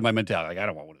get that out of my mentality. Like I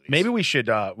don't want one of these. maybe we should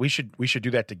do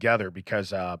that together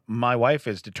because my wife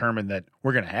is determined that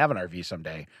we're going to have an RV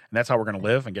someday, and that's how we're going to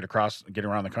live and get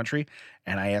around the country.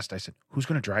 And I said, who's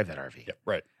going to drive that RV? Yeah,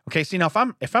 right. Okay, see now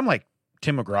if I'm like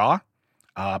Tim McGraw,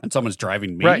 And someone's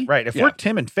driving me. right. If Yeah. we're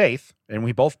Tim and Faith and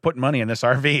we both put money in this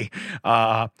RV,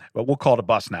 but we'll call it a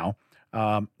bus now.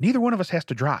 Neither one of us has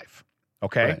to drive.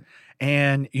 Okay, Right.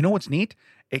 and you know what's neat?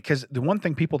 Because the one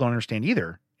thing people don't understand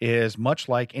either is much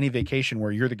like any vacation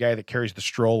where you're the guy that carries the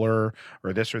stroller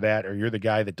or this or that, or you're the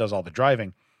guy that does all the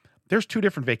driving. There's 2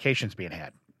 different vacations being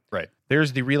had. Right.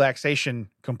 There's the relaxation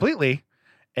completely,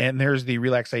 and there's the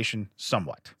relaxation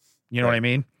somewhat. You know what I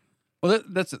mean? Well,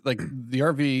 that's like the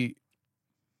RV.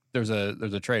 There's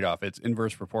a trade off. It's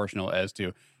inverse proportional as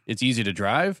to it's easy to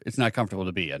drive. It's not comfortable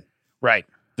to be in. Right.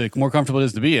 The more comfortable it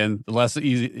is to be in, the less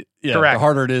easy. Yeah, Correct. the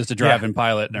harder it is to drive Yeah. and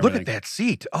pilot and Look everything. at that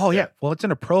seat. Oh, yeah. Yeah. Well, it's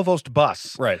in a Provost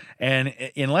bus. Right. And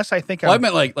unless I think Well, I I'm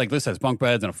meant like this has bunk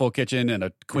beds and a full kitchen and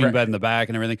a queen Right. bed in the back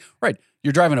and everything. Right.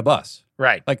 You're driving a bus.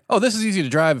 right. Like, oh, this is easy to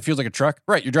drive. It feels like a truck.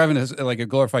 Right. You're driving like a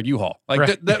glorified U-Haul. Like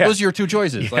Right. that Yeah. those are your 2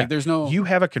 choices. Yeah. Like there's no. You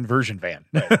have a conversion van.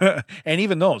 And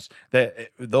even those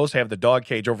have the dog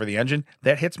cage over the engine.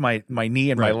 That hits my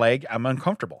knee and my Right. leg. I'm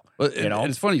uncomfortable. Well, you know?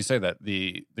 it's funny you say that.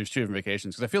 There's 2 different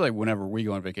vacations because I feel like whenever we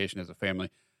go on vacation as a family,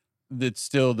 it's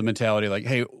still the mentality like,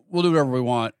 hey, we'll do whatever we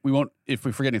want. We won't if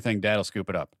we forget anything, Dad will scoop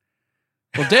it up.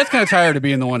 Well, Dad's kind of tired of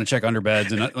being the one to check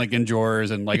underbeds and like in drawers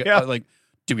and like Yeah. like.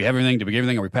 Do we have everything? Did we get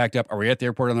everything? Are we packed up? Are we at the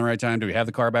airport on the right time? Do we have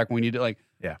the car back when we need it? Like,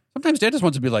 Yeah. Sometimes Dad just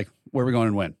wants to be like, where are we going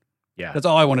and when? Yeah. That's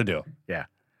all I want to do.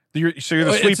 So you're the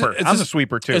Well, it's- sweeper. it's I'm just- the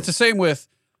sweeper too. It's the same with,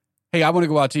 hey, I want to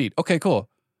go out to eat. Okay, cool.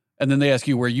 And then they ask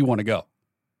you where you want to go.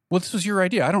 Well, this was your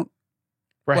idea. I don't,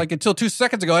 Right. like until 2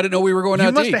 seconds ago, I didn't know we were going You out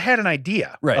to must eat. have had an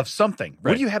idea Right. of something. What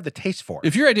Right. do you have the taste for?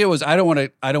 If your idea was, I don't want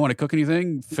to cook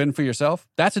anything, fend for yourself,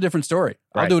 that's a different story.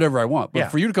 I'll Right. do whatever I want. But Yeah.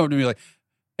 for you to come to me like,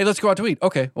 hey, let's go out to eat.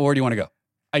 Okay, well, where do you want to go?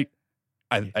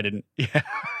 I didn't, Yeah.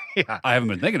 Yeah. I haven't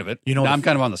been thinking of it. You know, now the I'm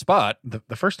kind of on the spot. The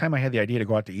first time I had the idea to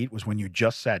go out to eat was when you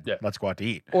just said, Yeah. let's go out to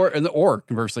eat. Or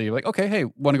conversely, you're like, okay, hey,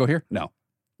 want to go here? No.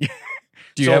 Do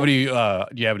you So- have any?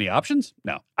 Do you have any options?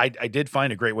 No. I did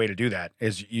find a great way to do that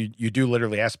is you do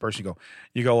literally ask the person,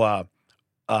 you go,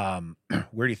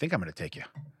 where do you think I'm going to take you?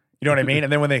 You know what I mean?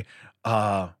 And then when they,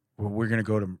 we're going to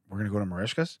go to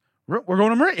Marishka's. We're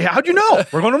going to Marishka's. Yeah, how'd you know?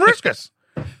 We're going to Marishka's.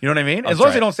 You know what I mean? As long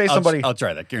as they don't say somebody, I'll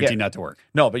try that. Guaranteed not to work.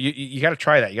 no, but you got to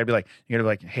try that. You got to be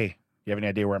like, hey, you have any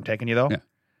idea where I'm taking you though? Yeah.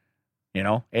 You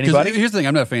know, 'Cause anybody? Here's the thing.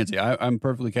 I'm not fancy. I'm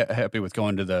perfectly happy with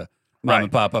going to the mom Right.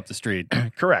 and pop up the street.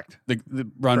 Correct.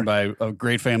 Run by a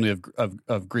great family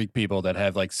of Greek people that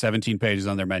have like 17 pages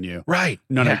on their menu. Right.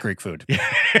 None Yeah. have Greek food.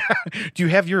 Do you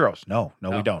have euros? No,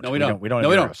 we don't. No, we don't. We don't No,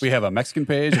 have we euros. don't. We have a Mexican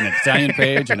page, an Italian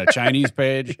page, and a Chinese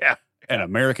page, Yeah. an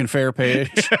American fare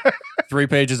page, 3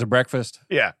 pages of breakfast.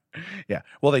 Yeah. Yeah.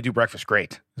 Well, they do breakfast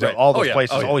great. So Right. all those Oh, yeah.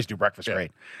 places Oh, yeah. always do breakfast Yeah.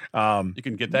 great. You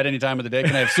can get that any time of the day.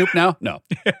 Can I have soup now? No.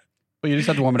 But you just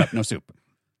have to warm it up. No soup.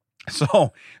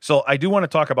 So I do want to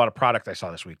talk about a product I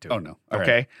saw this week too. Oh, no. All right.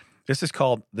 Okay. This is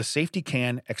called the Safety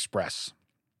Can Express.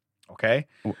 Okay.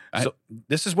 So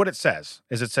this is what it says,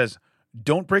 is it says,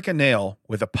 don't break a nail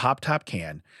with a pop-top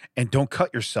can and don't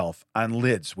cut yourself on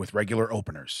lids with regular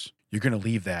openers. You're going to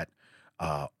leave that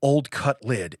old cut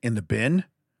lid in the bin.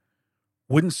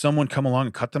 Wouldn't someone come along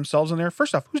and cut themselves in there?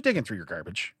 First off, who's digging through your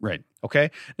garbage? Right.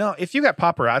 Okay. Now, if you got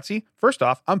paparazzi, first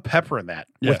off, I'm peppering that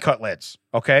Yeah. with cut lids.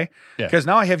 Okay. Yeah. Because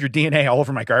now I have your DNA all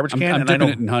over my garbage can. I'm and I dipping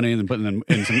know. it in honey and putting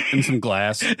it in some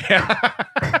glass and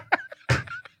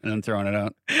then throwing it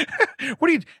out.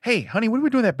 Hey, honey, what are we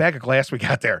doing with that bag of glass we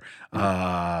got there?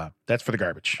 That's for the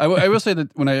garbage. I will say that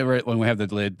when we have the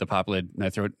lid, the pop lid, and I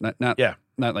throw it, not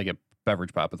like a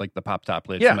beverage pop, but like the pop top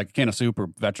lid, Yeah. from like a can of soup or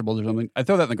vegetables or something. I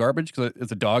throw that in the garbage because if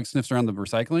the dog sniffs around the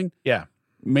recycling, Yeah.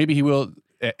 maybe he will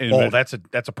That's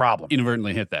a problem.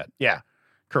 inadvertently hit that. Yeah.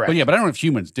 Correct. But I don't have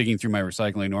humans digging through my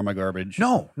recycling or my garbage.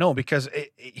 No, because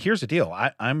here's the deal.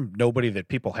 I'm nobody that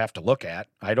people have to look at.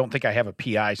 I don't think I have a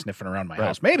PI sniffing around my Right.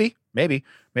 house. Maybe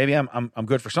I'm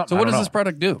good for something. So I what don't does know. this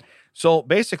product do? So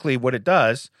basically, what it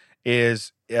does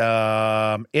is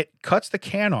it cuts the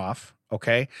can off,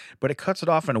 okay, but it cuts it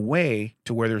off in a way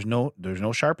to where there's no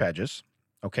sharp edges,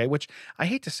 okay. Which I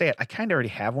hate to say it, I kind of already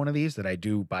have one of these that I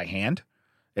do by hand.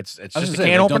 It's I was just a gonna say,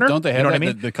 can like, opener. Don't they have you know that, what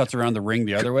I mean? that cuts around the ring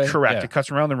the other way? Correct. Yeah. It cuts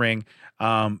around the ring.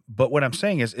 But what I'm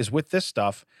saying is with this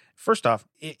stuff, first off,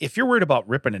 if you're worried about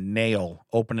ripping a nail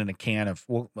opening a can of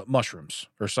mushrooms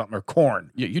or something or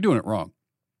corn, You're doing it wrong.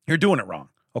 you're doing it wrong.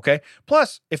 Okay.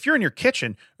 Plus, if you're in your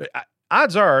kitchen,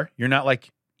 odds are you're not like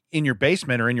in your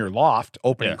basement or in your loft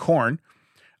opening Yeah. corn.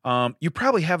 You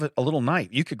probably have a little knife.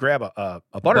 You could grab a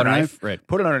butter knife, right?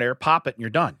 put it under there, pop it, and you're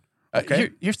done. Okay.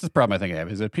 Here's the problem I think I have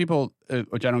is that people,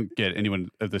 which I don't get, anyone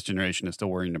of this generation is still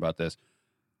worrying about this,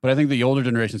 but I think the older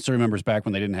generation still remembers back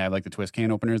when they didn't have like the twist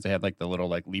can openers. They had like the little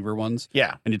like lever ones.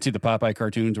 Yeah. And you'd see the Popeye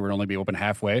cartoons where it'd only be open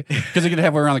halfway because they could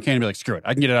halfway around the can and be like, screw it,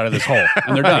 I can get it out of this hole,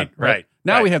 and they're done. Right.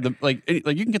 Now right. we have the like you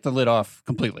can get the lid off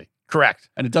completely, Correct.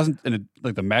 and it doesn't, and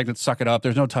like the magnets suck it up.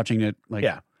 There's no touching it. Like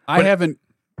Yeah. I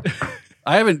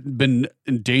haven't been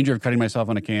in danger of cutting myself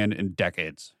on a can in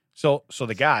decades. So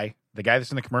the guy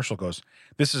that's in the commercial goes,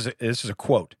 this is a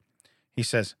quote. He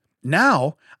says,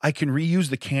 "Now I can reuse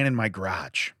the can in my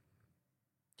garage."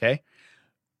 Okay.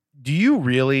 Do you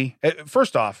really?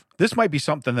 First off, this might be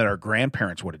something that our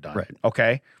grandparents would have done. Right.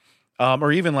 Okay.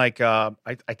 Or even like I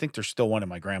think there's still one in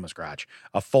my grandma's garage,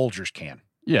 a Folgers can.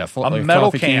 Yeah, A like metal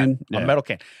coffee can. Yeah. A metal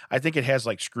can. I think it has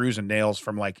like screws and nails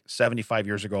from like 75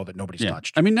 years ago that nobody's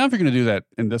touched. I mean, now if you're going to do that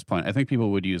in this point, I think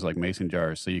people would use like mason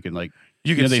jars, so you can like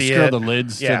You can they see screw it. the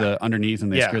lids Yeah. to the underneath,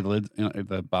 and they Yeah. screw the lids,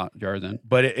 jars in.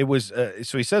 But it was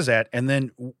so he says that, and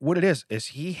then what it is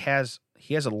he has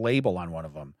a label on one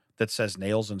of them that says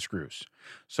nails and screws.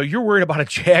 So you're worried about a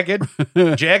jagged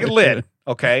lid,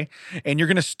 okay? And you're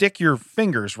gonna stick your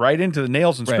fingers right into the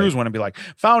nails and screws Right. one and be like,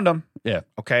 found them. Yeah.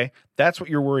 Okay. That's what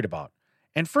you're worried about.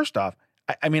 And first off,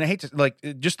 I mean, I hate to like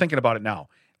just thinking about it now.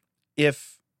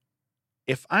 If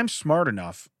I'm smart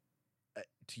enough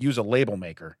to use a label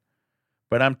maker,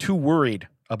 but I'm too worried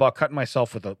about cutting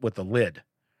myself with the lid,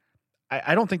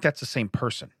 I don't think that's the same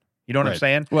person. You know what I'm Right.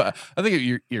 saying? Well, I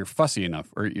think you're fussy enough,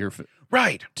 or you're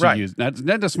Right. to Right. use not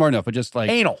just smart enough, but just like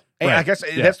Anal. I Right. guess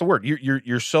Yeah. that's the word.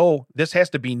 You're so this has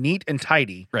to be neat and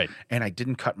tidy. Right. And I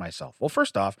didn't cut myself. Well,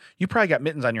 first off, you probably got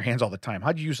mittens on your hands all the time.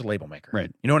 How'd you use a label maker?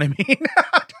 Right. You know what I mean?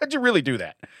 How'd you really do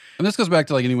that? And this goes back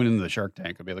to like anyone in the Shark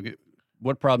Tank would be like,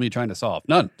 what problem are you trying to solve?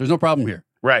 None. There's no problem here.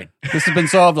 Right. This has been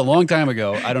solved a long time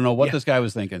ago. I don't know what Yeah. this guy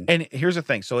was thinking. And here's the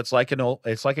thing. So it's like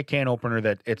a can opener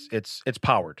that it's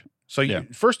powered. So Yeah.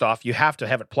 first off, you have to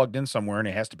have it plugged in somewhere and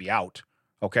it has to be out.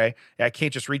 Okay. I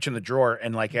can't just reach in the drawer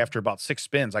and like after about 6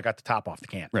 spins, I got the top off the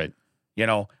can. Right. You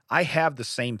know, I have the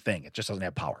same thing. It just doesn't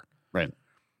have power. Right.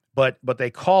 But they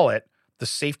call it the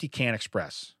Safety Can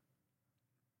Express.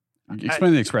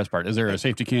 Explain the express part. Is there a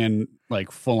safety can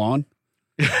like full on?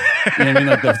 You know what I mean?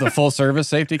 Like the full service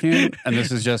safety can? And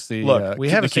this is just the Look, we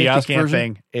have the a safety kiosk can version?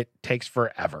 thing. It takes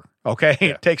forever. Okay. Yeah.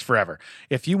 It takes forever.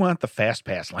 If you want the fast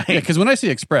pass lane. Yeah, because when I see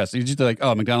Express, you just like,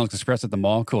 oh, McDonald's Express at the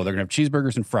mall. Cool. They're gonna have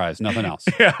cheeseburgers and fries, nothing else.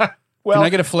 Yeah. Well, Can I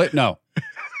get a flip? No.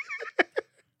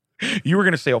 you were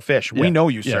going to say, oh, fish. We Yeah. know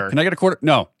you, Yeah. sir. Can I get a quarter?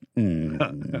 No.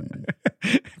 Mm.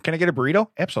 Can I get a burrito?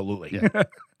 Absolutely. Yeah.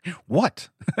 What?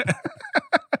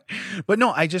 But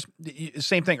no, I just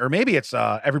same thing. Or maybe it's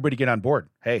everybody get on board.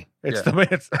 Hey, it's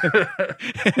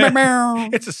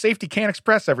it's a Safety Can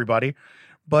Express, everybody.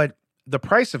 But the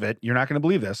price of it, you're not going to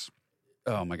believe this.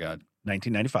 Oh my God.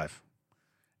 $19.95.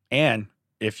 And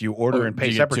if you order and do pay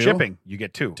you get separate 2? shipping, you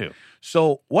get 2. 2.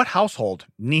 So what household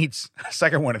needs a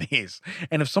second one of these?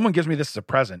 And if someone gives me this as a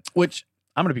present, Which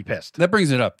I'm going to be pissed. that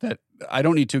brings it up that I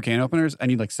don't need 2 can openers. I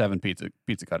need like 7 pizza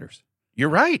cutters. You're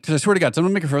right. Because I swear to God,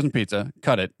 someone make a frozen pizza,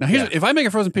 cut it. Now, here's if I make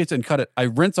a frozen pizza and cut it, I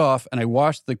rinse off and I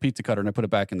wash the pizza cutter and I put it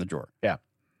back in the drawer. Yeah.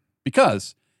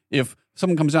 Because if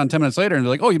someone comes down 10 minutes later and they're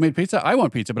like, "Oh, you made pizza? I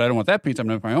want pizza, but I don't want that pizza. I'm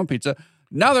going to make my own pizza."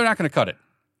 Now they're not going to cut it.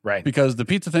 Right. Because the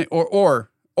pizza thing, or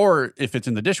if it's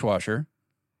in the dishwasher,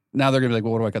 now they're going to be like,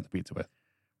 "Well, what do I cut the pizza with?"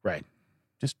 Right.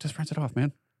 Just rinse it off,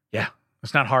 man. Yeah.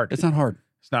 It's not hard. It's not hard.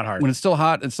 It's not hard. When it's still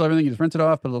hot, it's still everything. You just rinse it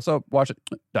off, put a little soap, wash it,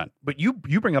 done. But you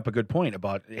bring up a good point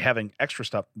about having extra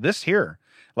stuff. This here,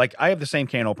 like I have the same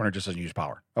can opener, just doesn't use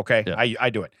power. Okay. Yeah. I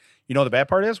do it. You know, the bad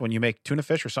part is when you make tuna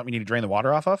fish or something you need to drain the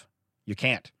water off of, you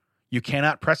can't. You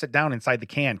cannot press it down inside the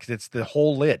can because it's the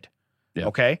whole lid. Yeah.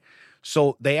 Okay.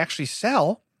 So they actually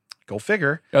sell, go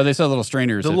figure, Oh, they sell little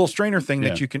strainers. the little strainer thing yeah.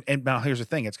 that you can. And now here's the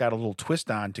thing: it's got a little twist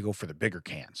on to go for the bigger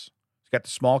cans. It's got the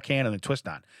small can and the twist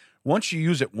on. Once you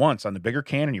use it once on the bigger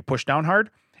can and you push down hard,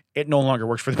 it no longer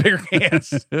works for the bigger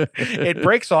cans. It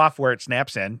breaks off where it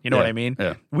snaps in. You know what I mean?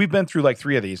 Yeah. We've been through like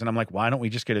 3 of these, and I'm like, why don't we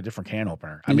just get a different can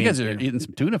opener? I mean, you guys are eating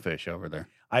some tuna fish over there.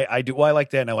 I do. Well, I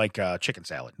like that, and I like chicken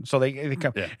salad. So they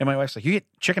come, Yeah. and my wife's like, you get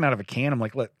chicken out of a can. I'm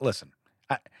like, listen,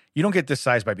 you don't get this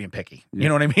size by being picky. You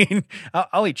know what I mean?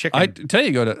 I'll eat chicken. I tell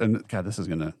you, go to, and God, this is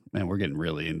gonna, man, we're getting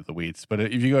really into the weeds. But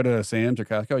if you go to Sam's or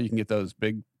Costco, you can get those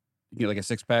big, you can get like a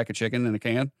 6-pack of chicken in a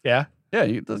can. Yeah. Yeah,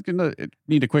 you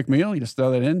need a quick meal. You just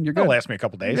throw that in. You're good. It'll last me a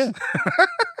couple days. Yeah.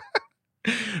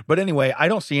 But anyway, I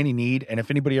don't see any need. And if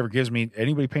anybody ever gives me,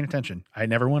 anybody paying attention, I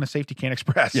never want a Safety Can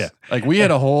Express. Yeah, like we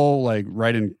had a whole like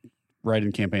write-in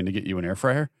campaign to get you an air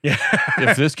fryer. Yeah.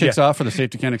 If this kicks off for the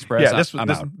Safety Can Express, Yeah, I'm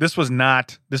out. this was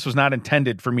not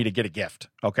intended for me to get a gift.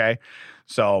 Okay.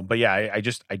 So, but yeah,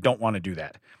 I don't want to do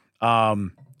that.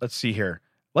 Let's see here.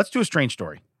 Let's do a strange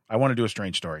story. I want to do a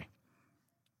strange story.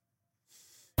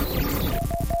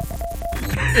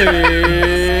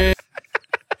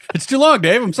 It's too long,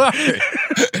 Dave. I'm sorry.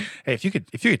 Hey, if you could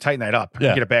tighten that up and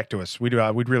Yeah. get it back to us, we'd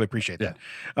really appreciate that.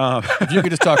 If you could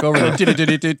just talk over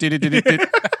the.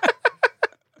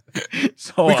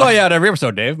 So We call you out every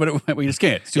episode, Dave, but we just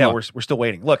can't. It's too yeah, long. we're still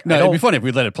waiting. Look, No, I it'd don't. be funny if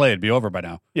we let it play. It'd be over by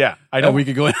now. Yeah, I And don't. we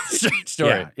could go into the straight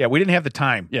story. Yeah, we didn't have the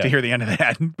time Yeah. to hear the end of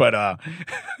that, but I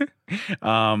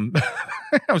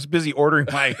was busy ordering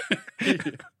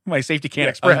my Safety Can I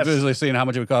Express. was visually seeing how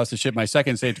much it would cost to ship my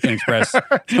second Safety Can Express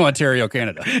to Ontario,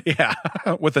 Canada. Yeah,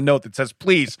 with a note that says,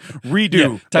 "Please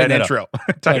redo that tighten it up. intro."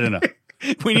 Tighten it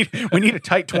We need a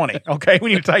tight 20. Okay, we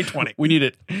need a tight 20. We need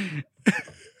it.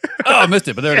 Oh, I missed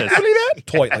it, but there it is. See that?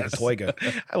 Toy like a toy gun.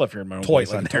 I love hearing my own Toys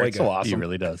voice on like a there. toy It's so gun. awesome. He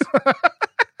really does.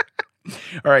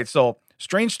 All right, so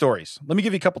strange stories. Let me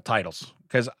give you a couple titles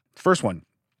because first one: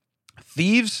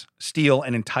 thieves steal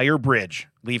an entire bridge,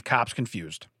 leave cops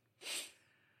confused.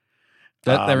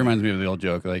 That reminds me of the old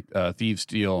joke, like thieves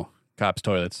steal cops'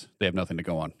 toilets. They have nothing to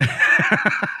go on.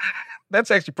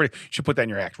 That's actually pretty. You should put that in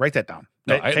your act. Write that down.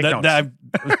 No, Take notes.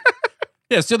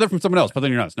 yeah, steal that from someone else, but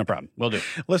then you're not. No problem. We'll do.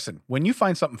 Listen, when you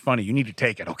find something funny, you need to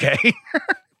take it. Okay,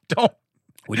 don't.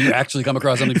 When you actually come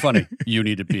across something funny, you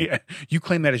need to pee. Yeah, you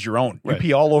claim that as your own. You Right.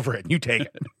 pee all over it. And you take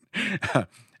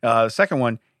it. Second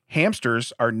one: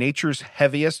 hamsters are nature's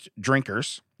heaviest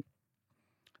drinkers.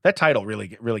 That title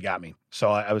really got me. So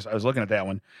I was looking at that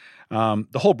one.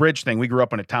 The whole bridge thing. We grew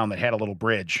up in a town that had a little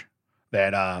bridge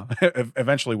that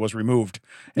eventually was removed.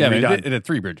 and Yeah, I mean, redone. it had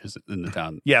 3 bridges in the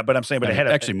town. Yeah, but I'm saying, but I it mean,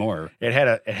 had actually more. it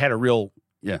had a real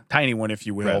Yeah. tiny one, if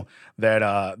you will, Right.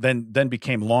 that then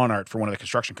became lawn art for one of the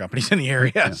construction companies in the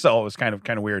area. Yeah. So it was kind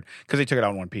of weird because they took it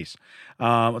out in one piece.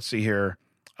 Let's see here.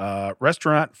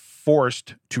 Restaurant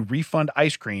forced to refund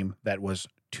ice cream that was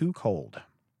too cold.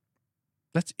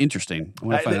 That's interesting. I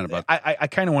want to find out about I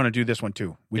kind of want to do this one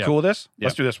too. We Yeah. cool with this? Yeah.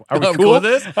 Let's do this one. Are we Oh, cool with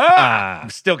this? Ah,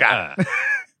 still got it.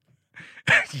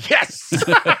 Yes.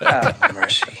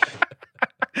 Mercy.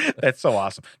 That's so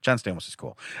awesome. John Stamos is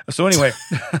cool. So anyway,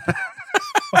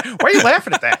 why are you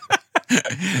laughing at that?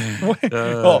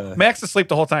 Oh, Max is asleep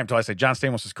the whole time until I say John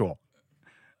Stamos is cool.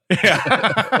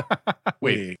 Yeah.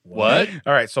 Wait, what?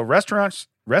 All right. So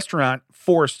restaurant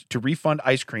forced to refund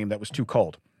ice cream that was too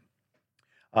cold.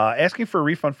 Asking for a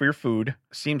refund for your food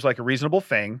seems like a reasonable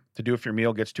thing to do if your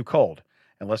meal gets too cold,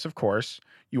 unless, of course,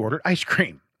 you ordered ice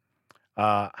cream.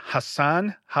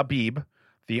 Hassan Habib,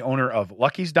 the owner of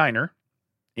Lucky's Diner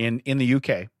in the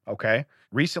UK, okay,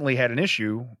 recently had an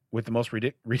issue with the most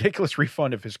ridiculous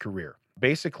refund of his career.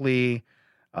 Basically,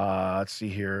 let's see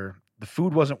here. The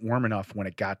food wasn't warm enough when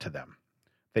it got to them.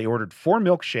 They ordered 4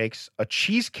 milkshakes, a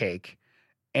cheesecake,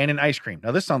 and an ice cream.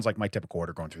 Now, this sounds like my typical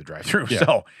order going through the drive-thru. Yeah.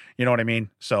 So, you know what I mean?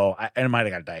 So, and I might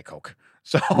have got a Diet Coke.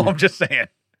 So, I'm just saying,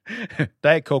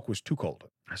 Diet Coke was too cold.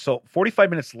 So, 45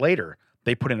 minutes later,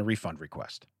 they put in a refund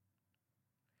request.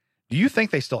 Do you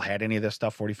think they still had any of this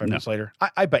stuff 45 minutes later?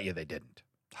 I bet you they didn't.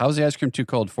 How's the ice cream too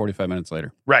cold 45 minutes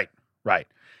later? Right.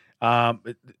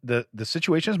 The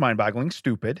situation is mind-boggling,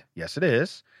 stupid. Yes, it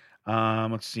is.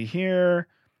 Let's see here.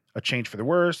 A change for the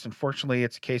worse. Unfortunately,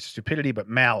 it's a case of stupidity, but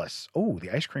malice. Oh,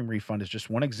 the ice cream refund is just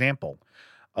one example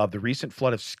of the recent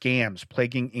flood of scams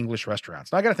plaguing English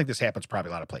restaurants. Now, I got to think this happens probably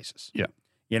a lot of places. Yeah.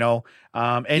 You know,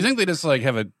 Do you think they just like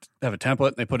have a template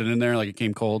and they put it in there like it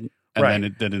came cold? And Right.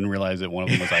 then they didn't realize that one of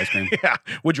them was ice cream. yeah.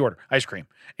 What'd you order? Ice cream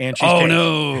and cheesecake. Oh,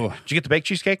 no. Did you get the baked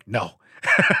cheesecake? No.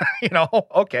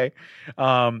 Okay.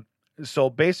 So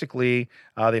basically,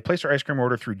 they placed their ice cream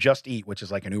order through Just Eat, which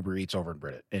is like an Uber Eats over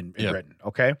in Britain.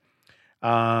 Okay.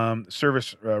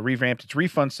 Service revamped its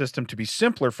refund system to be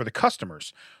simpler for the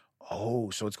customers. Oh,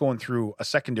 so it's going through a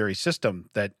secondary system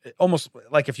that almost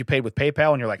like if you paid with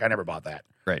PayPal and you're like, I never bought that.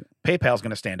 Right. PayPal's going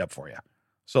to stand up for you.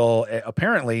 So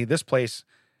apparently this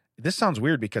sounds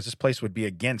weird because this place would be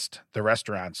against the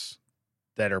restaurants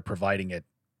that are providing it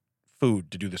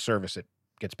food to do the service it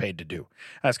gets paid to do.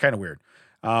 That's kind of weird.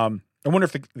 I wonder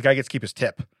if the guy gets to keep his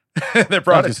tip. They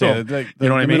brought it to him. You know what I The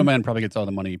mean? middleman Probably gets all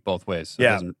the money both ways. So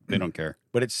Yeah. They don't care.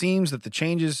 But it seems that the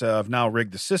changes have now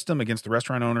rigged the system against the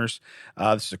restaurant owners.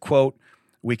 This is a quote.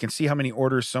 We can see how many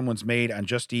orders someone's made on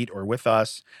Just Eat or with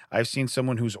us. I've seen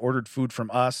someone who's ordered food from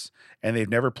us and they've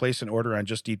never placed an order on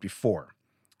Just Eat before.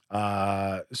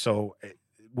 So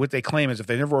what they claim is if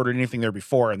they never ordered anything there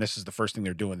before and this is the first thing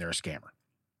they're doing, they're a scammer.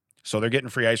 So they're getting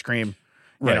free ice cream.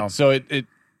 Right. You know, So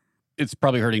it's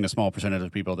probably hurting a small percentage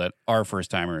of people that are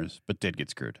first timers but did get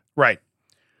screwed. right.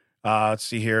 Let's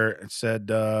see here. It said,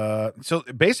 so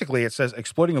basically it says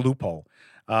exploiting a loophole.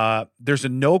 There's a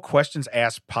no questions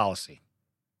asked policy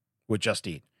with Just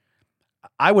Eat.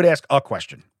 I would ask a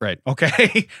question. Right.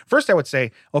 Okay. First, I would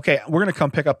say, okay, we're going to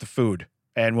come pick up the food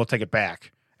and we'll take it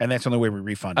back. And that's the only way we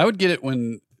refund it. I would get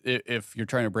it if you're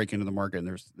trying to break into the market and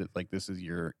there's like this is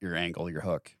your angle, your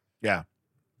hook. Yeah.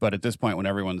 But at this point, when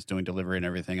everyone's doing delivery and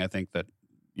everything, I think that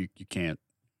you can't.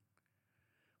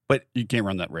 But you can't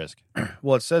run that risk.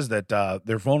 Well, it says that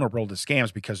they're vulnerable to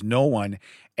scams because no one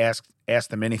asked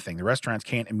them anything. The restaurants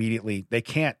can't immediately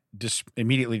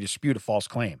dispute a false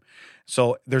claim.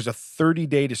 So there's a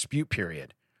 30-day dispute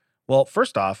period. Well,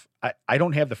 first off, I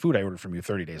don't have the food I ordered from you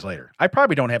 30 days later. I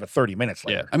probably don't have it 30 minutes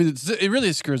later. Yeah, I mean, it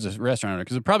really screws the restaurant owner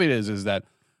because it probably is that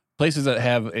places that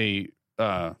have a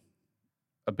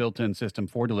built-in system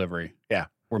for delivery,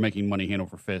 were making money hand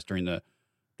over fist during the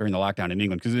lockdown in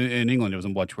England, because in England it was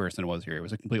much worse than it was here. It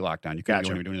was a complete lockdown. You couldn't go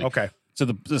anywhere do anything. Okay. So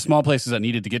the small places that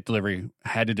needed to get delivery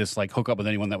had to just like hook up with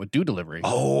anyone that would do delivery.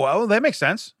 Oh, well, that makes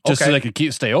sense. Just okay. so they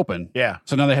could stay open. Yeah.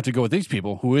 So now they have to go with these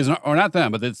people who or not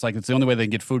them, but it's the only way they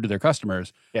can get food to their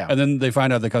customers. Yeah. And then they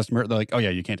find out the customer, they're like, oh yeah,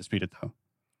 you can't dispute it though.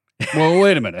 Well,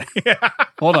 wait a minute.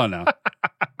 Hold on now.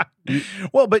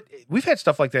 Well, but we've had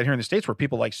stuff like that here in the States where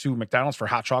people like sue McDonald's for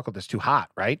hot chocolate that's too hot,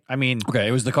 right? I mean, Okay,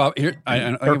 it was the coffee. Here, coffee.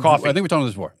 I think we talked about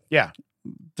this before. yeah.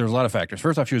 There's a lot of factors.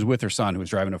 First off, she was with her son who was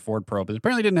driving a Ford Pro, but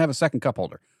apparently didn't have a second cup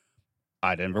holder.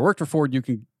 I never worked for Ford. You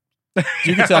can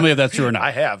tell me if that's true or not. I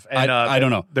have. And, I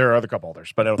don't know. There are other cup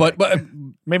holders, but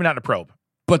maybe not in a probe.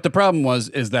 But the problem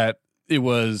is that it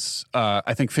was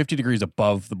I think 50 degrees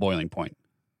above the boiling point.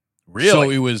 Really? So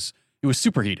it was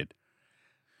superheated.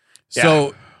 Yeah.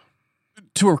 So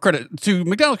to her credit, to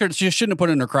McDonald's credit, she shouldn't have put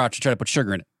it in her crotch to try to put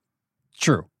sugar in it.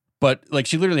 True. But like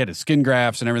she literally had skin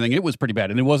grafts and everything. It was pretty bad.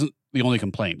 And it wasn't the only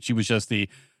complaint. She was just it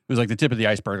was like the tip of the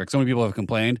iceberg. Like so many people have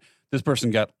complained. This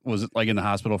person was like in the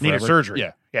hospital forever. Needed surgery.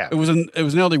 Yeah. Yeah. It was an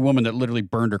elderly woman that literally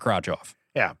burned her crotch off.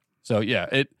 Yeah. So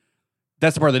yeah,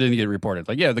 that's the part that didn't get reported.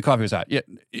 Like, yeah, the coffee was hot. Yeah,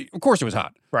 of course it was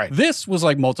hot. Right. This was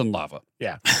like molten lava.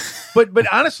 Yeah. But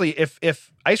honestly,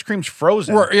 if ice cream's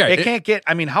frozen, it can't get.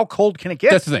 I mean, how cold can it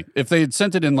get? That's the thing. If they had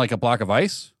sent it in like a block of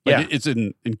ice, like it's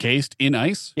encased in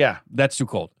ice. Yeah. That's too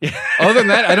cold. Other than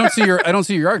that, I don't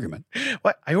see your argument.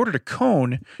 What? I ordered a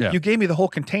cone. Yeah. You gave me the whole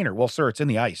container. Well, sir, it's in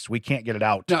the ice. We can't get it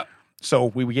out. Now, so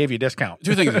we gave you a discount.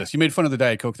 two things of this. You made fun of the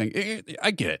Diet Coke thing.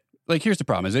 I get it. Like, here's the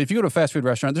problem: is that if you go to a fast food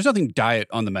restaurant, there's nothing diet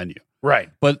on the menu. Right.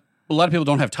 But a lot of people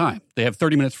don't have time. They have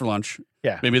 30 minutes for lunch.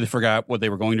 Yeah. Maybe they forgot what they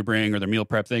were going to bring or their meal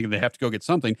prep thing, and they have to go get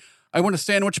something. I want a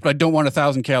sandwich, but I don't want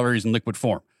 1,000 calories in liquid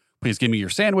form. Please give me your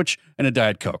sandwich and a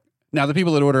Diet Coke. Now, the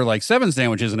people that order like 7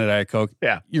 sandwiches and a Diet Coke,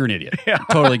 you're an idiot. Yeah.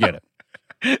 Totally get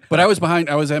it. But I was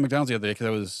at McDonald's the other day because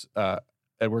I was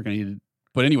at work and I needed.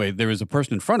 But anyway, there was a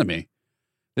person in front of me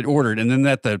that ordered, and then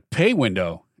at the pay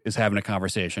window is having a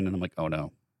conversation, and I'm like, oh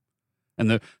no. And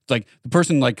the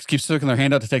person like keeps sticking their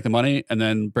hand out to take the money and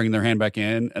then bringing their hand back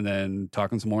in and then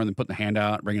talking some more and then putting the hand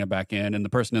out, bringing it back in. And the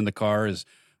person in the car is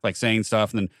like saying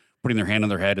stuff and then putting their hand on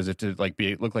their head as if to like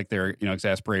look like they're,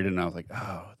 exasperated. And I was like,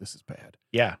 oh, this is bad.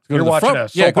 Yeah. Go You're to the watching front, a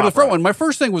soap go to the front opera. one. My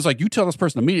first thing was like, you tell this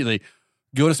person immediately,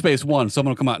 go to space one,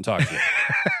 someone will come out and talk to you.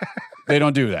 They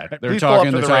don't do that. They're Please pull up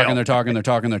talking, to they're the rail. talking, they're talking, they're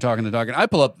talking, they're talking, they're talking. I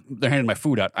pull up, they're handing my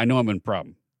food out. I know I'm in a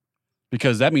problem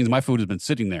because that means my food has been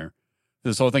sitting there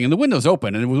this whole thing. And the window's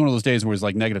open. And it was one of those days where it was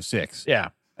like -6. Yeah.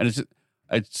 And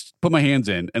I just put my hands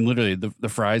in and literally the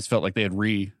fries felt like they had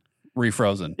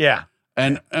refrozen. Yeah.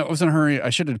 And I was in a hurry. I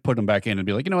should have put them back in and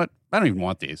be like, you know what? I don't even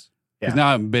want these. Because Yeah.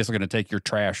 now I'm basically going to take your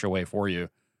trash away for you.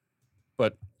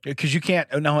 But Because you can't,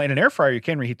 no, in an air fryer, you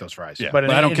can reheat those fries. yeah, But,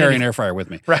 but I don't carry an air fryer with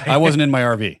me. Right. I wasn't in my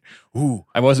RV. Ooh.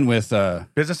 I wasn't with,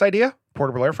 Business idea?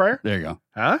 Portable air fryer? there you go.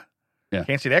 Huh? Yeah.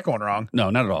 Can't see that going wrong.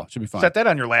 No, not at all. Should be fine. Set that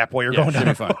on your lap while you're Yeah, going should down be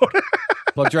the fine. road.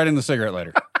 Plugged right in the cigarette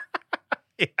lighter.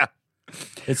 Yeah.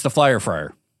 It's the flyer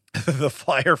fryer. The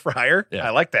flyer fryer. Yeah. I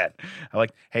like that.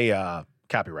 Hey,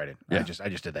 copyrighted. Yeah. I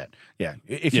just did that. Yeah.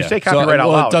 If you Yeah. say copyright out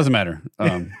well, loud. it doesn't matter.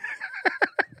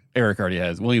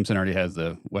 Williamson already has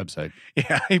the website.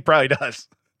 Yeah, he probably does.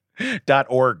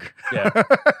 .org. Yeah.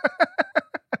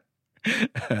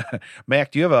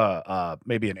 Mac, do you have a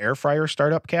maybe an air fryer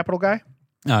startup capital guy?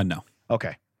 No.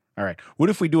 Okay. All right. What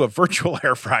if we do a virtual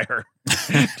air fryer?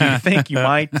 Do you think you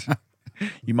might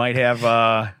have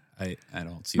I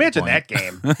don't see imagine the point. that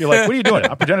game. You're like, what are you doing?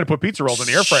 I'm pretending to put pizza rolls in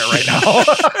the air fryer right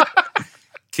now.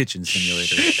 Kitchen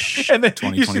simulator. And then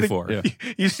 2024.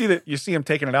 you see him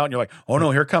taking it out and you're like, oh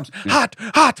no, here it comes. Hot.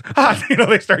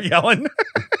 They start yelling.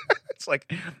 It's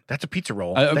like, that's a pizza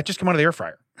roll. That just came out of the air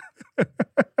fryer.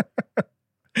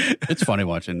 It's funny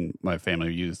watching my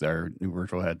family use their new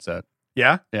virtual headset.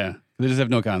 Yeah? Yeah. They just have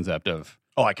no concept of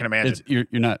Oh, I can imagine. it's you're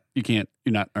not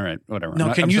all right, whatever.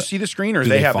 No, can you see the screen or Do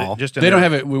they they have fall? it just in They don't their-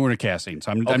 have it. We weren't casting,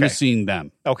 so I'm Okay. just seeing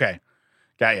them. Okay.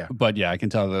 Got you. But yeah, I can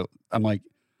tell that I'm like,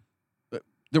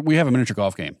 we have a miniature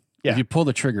golf game. Yeah. If you pull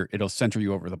the trigger, it'll center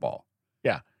you over the ball.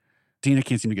 Yeah. Tina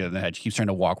can't seem to get it in the head. She keeps trying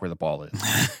to walk where the ball is.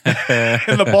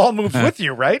 And the ball moves with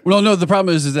you, right? Well, no, the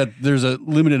problem is that there's a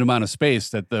limited amount of space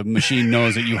that the machine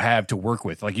knows that you have to work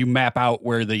with. Like you map out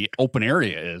where the open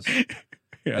area is.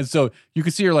 Yeah. And so you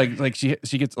can see her like she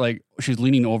gets like she's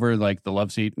leaning over like the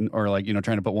love seat or like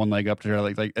trying to put one leg up to her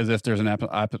like as if there's an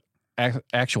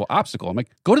actual obstacle. I'm like,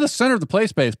 go to the center of the play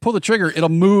space, pull the trigger, it'll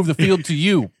move the field to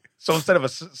you. So instead of a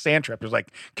sand trap, there's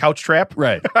like couch trap.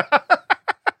 Right.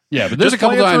 Yeah, but there's Just a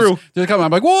couple play it times. through. There's a couple.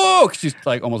 I'm like, whoa! 'Cause she's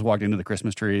like almost walked into the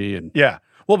Christmas tree, and Yeah.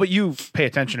 Well, but you pay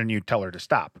attention and you tell her to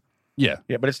stop. yeah.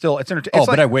 Yeah, but it's entertaining. Oh,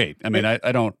 but I wait. I mean,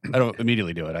 I don't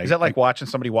immediately do it. Is that like watching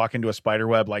somebody walk into a spider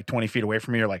web like 20 feet away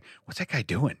from you? You're like, what's that guy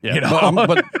doing? Yeah, You know?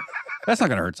 but that's not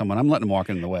going to hurt someone. I'm letting them walk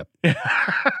into the web.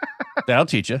 That'll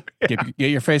teach you. Get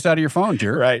your face out of your phone,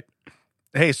 jerk. Right.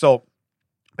 Hey, so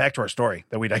back to our story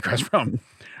that we digress from.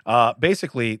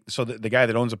 Basically, so the guy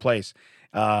that owns a place,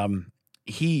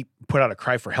 he put out a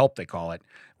cry for help, they call it,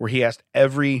 where he asked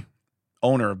every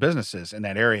owner of businesses in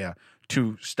that area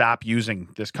to stop using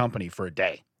this company for a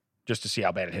day just to see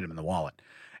how bad it hit him in the wallet.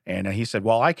 And he said,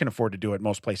 well, I can afford to do it.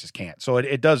 Most places can't. So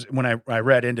it does, when I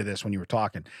read into this when you were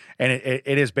talking, and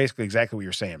it is basically exactly what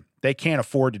you're saying. They can't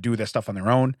afford to do this stuff on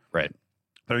their own. Right.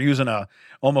 They're using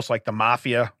almost like the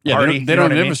mafia Yeah, party. they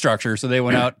don't have infrastructure, so they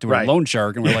went out to Right. a loan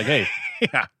shark and we're like, hey,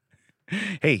 Yeah.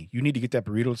 Hey, you need to get that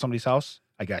burrito at somebody's house?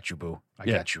 I got you, boo. I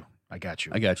Yeah. got you. I got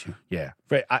you. I got you. Yeah.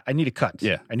 I need a cut.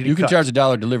 Yeah. I need You a can cut. charge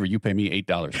 $1 delivery. You pay me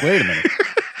 $8. Wait a minute.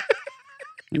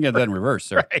 You can get that in reverse,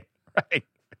 sir. Right. Right.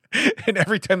 And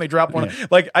every time they drop one,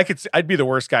 like I'd be the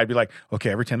worst guy. I'd be like, okay,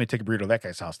 every time they take a burrito to that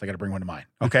guy's house, they got to bring one to mine.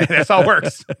 Okay. That's how it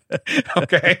works.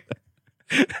 Okay.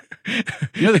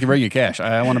 They can bring you cash.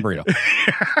 I want a burrito. If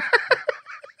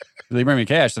they bring me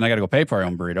cash, then I got to go pay for my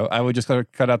own burrito. I would just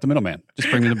cut out the middleman. Just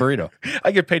bring me the burrito.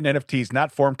 I get paid in NFTs,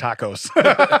 not form tacos.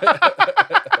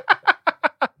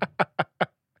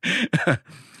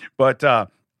 But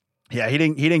yeah, he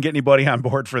didn't get anybody on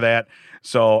board for that.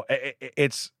 So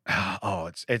it's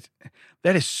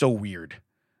that is so weird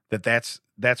that's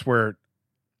where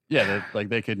Yeah,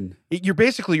 they can. you're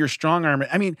basically your strong arm.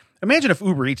 I mean, imagine if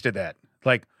Uber Eats did that.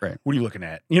 Like, Right. what are you looking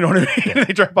at? You know what I mean?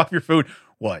 They drop off your food.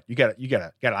 What you got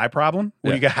an eye problem?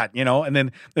 What do you got? And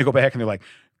then they go back and they're like,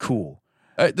 cool.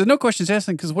 There's no questions asked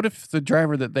because what if the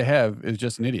driver that they have is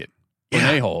just an idiot, or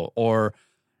an a-hole, or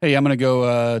hey, I'm going to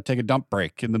go take a dump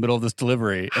break in the middle of this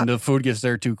delivery, and the food gets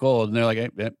there too cold, and they're like,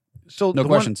 hey, So no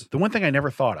questions. The one thing I never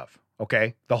thought of,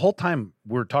 okay, the whole time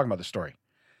we were talking about the story,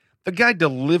 the guy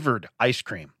delivered ice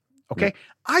cream. Okay,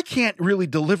 I can't really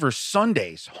deliver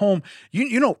sundaes home.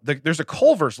 There's a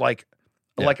Culver's like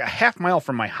Yeah. like a half mile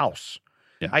from my house.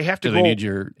 Yeah. I have to Do go. they need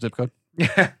your zip code?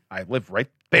 I live right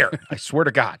there. I swear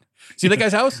to God. See that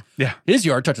guy's house? Yeah. His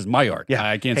yard touches my yard. Yeah.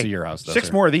 I can't Hey, see your house. Though, 6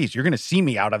 sir. more of these. You're going to see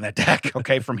me out on that deck,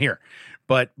 okay, from here.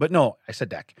 But no, I said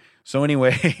deck. So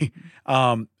anyway,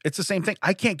 it's the same thing.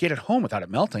 I can't get it home without it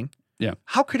melting. Yeah.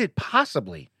 How could it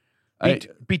possibly I-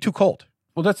 be too cold?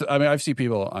 Well, I mean, I've seen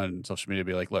people on social media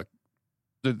be like, look,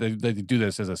 they do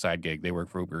this as a side gig. They work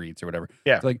for Uber Eats or whatever.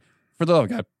 Yeah. It's like, for the love of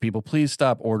God, people, please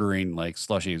stop ordering like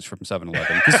slushies from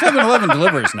 7-Eleven. Because 7-Eleven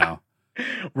delivers now.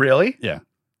 Really? Yeah.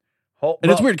 Oh,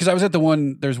 And it's well, weird because I was at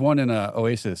there's one in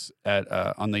Oasis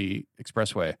on the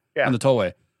expressway, Yeah. on the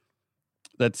tollway.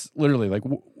 That's literally like,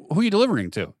 who are you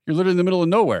delivering to? You're literally in the middle of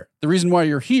nowhere. The reason why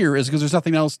you're here is because there's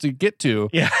nothing else to get to.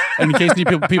 Yeah. And in case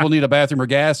people need a bathroom or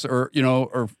gas or,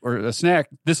 or a snack,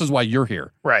 this is why you're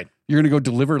here. Right. You're going to go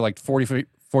deliver like 40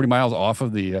 miles off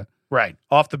of the. Right.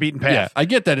 Off the beaten path. Yeah, I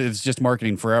get that it's just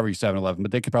marketing for every 7-Eleven,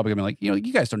 but they could probably be like, you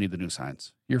guys don't need the new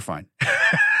signs. You're fine.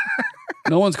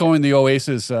 No one's going the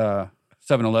Oasis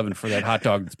 7-Eleven for that hot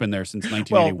dog that's been there since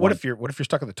 1981. Well, what if you're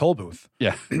stuck at the toll booth?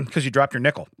 Yeah. Because you dropped your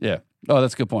nickel. Yeah. Oh,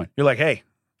 that's a good point. You're like, hey,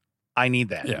 I need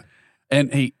that. Yeah.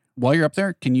 And hey, while you're up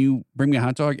there, can you bring me a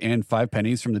hot dog and 5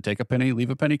 pennies from the take a penny, leave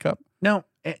a penny cup? No,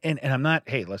 and I'm not.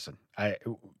 Hey, listen,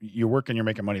 you're working, you're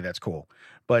making money. That's cool.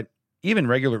 But even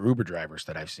regular Uber drivers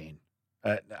that I've seen,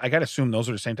 I got to assume those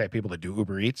are the same type of people that do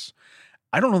Uber Eats.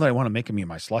 I don't know that I want to make me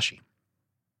my slushie.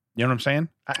 You know what I'm saying?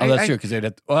 Oh, that's true. Because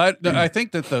I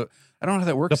think that I don't know how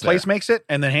that works. The place makes it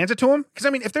and then hands it to them. Because I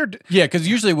mean, if they're Yeah, because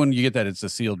usually when you get that, it's a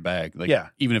sealed bag. Like, Yeah.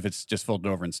 even if it's just folded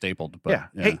over and stapled. But, yeah.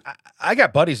 Hey, I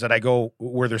got buddies that I go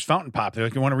where there's fountain pop. They're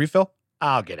like, you want a refill?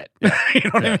 I'll get it. You know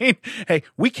what I mean? Hey,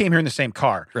 we came here in the same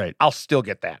car. Right. I'll still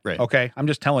get that. Right. Okay. I'm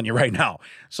just telling you right now.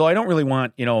 So I don't really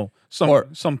want,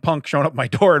 some punk showing up my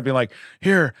door and being like,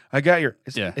 here, I got your,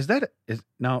 is that a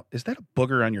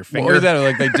booger on your finger? Or that,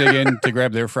 like they dig in to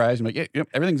grab their fries. I'm like, yep,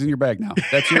 everything's in your bag now.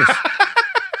 That's yours.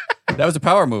 That was a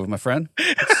power move, my friend.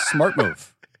 It's a smart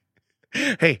move.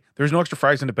 Hey, there's no extra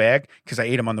fries in the bag because I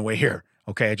ate them on the way here.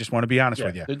 Okay. I just want to be honest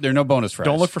with you. There are no bonus fries.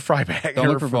 Don't look for fry bag. Don't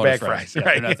look for bonus bag fries. Yeah,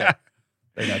 Right. They're not there.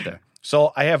 They're not there.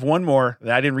 So I have one more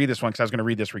that I didn't read this one because I was going to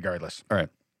read this regardless. All right.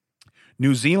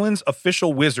 New Zealand's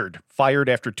official wizard fired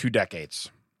after 2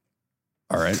 decades.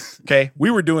 All right. Okay.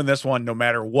 We were doing this one no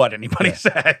matter what anybody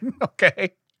said.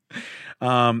 Okay.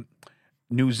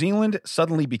 New Zealand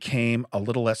suddenly became a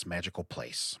little less magical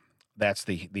place. That's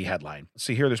the headline.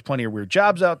 See here, there's plenty of weird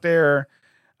jobs out there.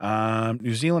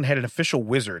 New Zealand had an official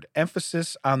wizard.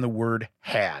 Emphasis on the word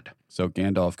had. So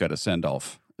Gandalf got a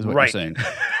send-off, is what Right. you're saying.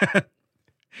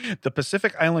 The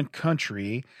Pacific Island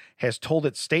country has told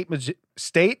its state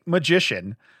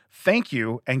magician, thank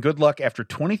you and good luck after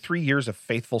 23 years of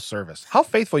faithful service. How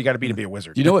faithful you got to be a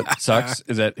wizard? You know what sucks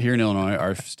is that here in Illinois,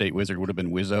 our state wizard would have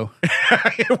been Wizzo.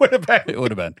 It would have been. It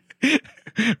would have been.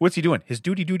 What's he doing? His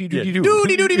duty.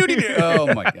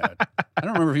 Oh, my God. I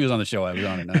don't remember if he was on the show I was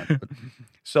on or not. But.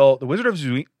 So the Wizard of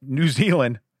New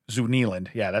Zealand,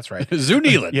 yeah, that's right.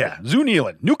 Zooneeland. Yeah,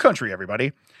 Zooneeland, new country,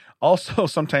 everybody. Also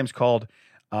sometimes called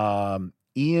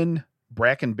Ian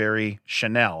Brackenberry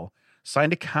Chanel,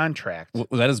 signed a contract. Was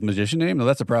that his magician name? No,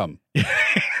 that's a problem.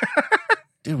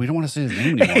 Dude, we don't want to say his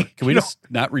name anymore. Can we just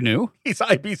not renew? He's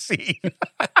IBC.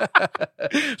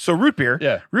 So Root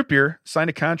Beer signed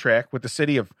a contract with the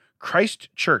city of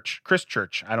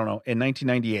Christchurch, I don't know, in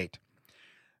 1998.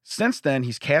 Since then,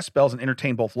 he's cast spells and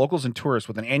entertained both locals and tourists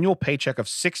with an annual paycheck of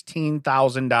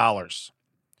 $16,000.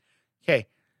 Okay,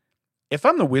 if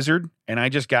I'm the wizard and I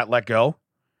just got let go,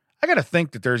 I got to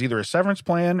think that there's either a severance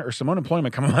plan or some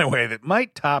unemployment coming my way that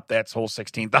might top that whole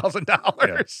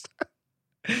 $16,000.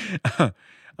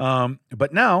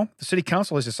 But now the city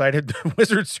council has decided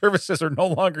wizard services are no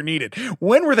longer needed.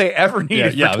 When were they ever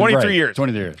needed for 23 years?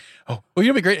 23 years. Oh, well,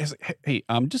 you know, it'd be great. Hey,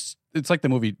 it's like the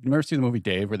movie. You ever see the movie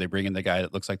Dave, where they bring in the guy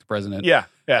that looks like the president? Yeah.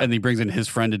 And he brings in his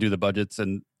friend to do the budgets,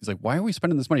 and he's like, "Why are we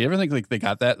spending this money?" Everything like they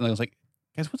got that, and I was like,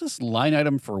 "Guys, what's this line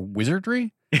item for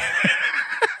wizardry?"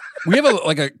 We have a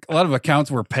lot of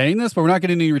accounts we're paying this, but we're not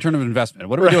getting any return of investment.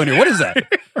 What are we doing here? What is that?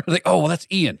 We're like, oh, well, that's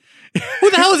Ian. Who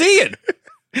the hell is Ian?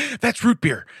 That's Root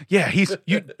Beer. Yeah, you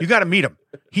got to meet him.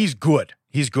 He's good.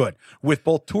 He's good with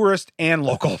both tourists and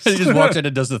locals. He just walks in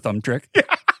and does the thumb trick.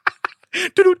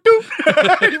 Do-do-do.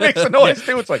 He makes a noise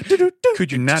too. It's like,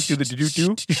 could you not do the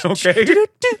do-do-do? Okay.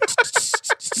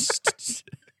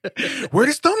 Where'd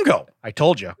his thumb go? I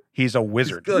told you, he's a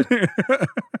wizard. He's good.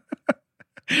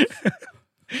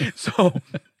 So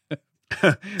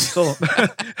So,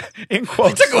 in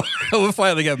quotes, we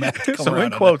finally got Matt. to come so around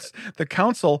in on quotes, the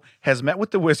council has met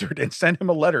with the wizard and sent him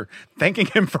a letter thanking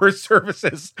him for his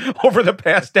services over the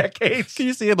past decades. Can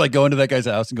you see him like going to that guy's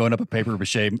house and going up a paper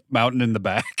mache mountain in the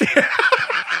back?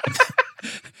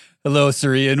 Hello,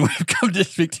 Sir Ian. We've come to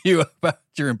speak to you about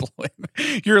your employment.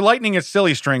 Your lightning is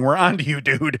silly string. We're on to you,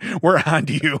 dude. We're on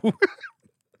to you.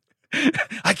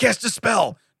 I cast a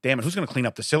spell. Damn it, who's going to clean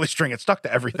up the silly string? It's stuck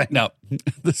to everything. No,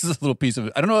 this is a little piece of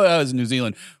it. I don't know how it was in New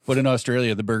Zealand, but in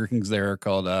Australia, the Burger Kings there are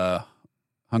called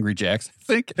Hungry Jacks, I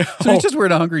think. So he's just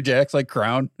wearing a Hungry Jacks like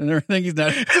crown and everything. He's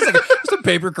not just a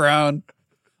paper crown.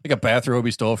 Like a bathrobe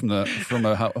he stole from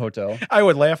a hotel. I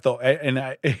would laugh though,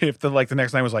 and if the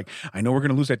next night was like, I know we're going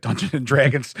to lose that Dungeons and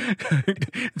Dragons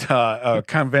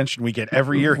convention we get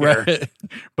every year here, Right.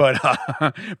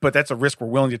 but that's a risk we're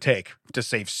willing to take to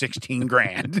save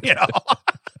 $16,000.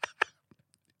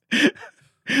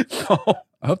 So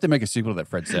I hope they make a sequel to that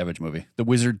Fred Savage movie, The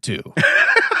Wizard 2.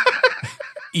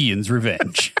 Ian's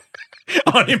Revenge.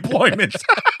 unemployment,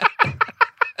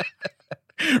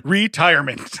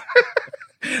 retirement.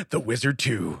 The Wizard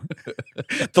 2.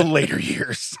 The later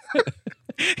years.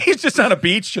 He's just on a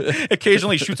beach.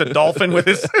 Occasionally shoots a dolphin with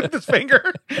his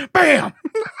finger. Bam!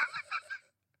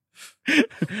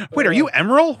 Wait, are you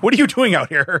Emerald? What are you doing out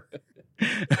here?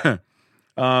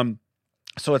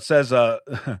 So it says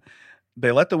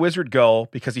they let the wizard go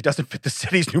because he doesn't fit the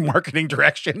city's new marketing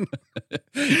direction.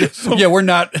 Yeah, we're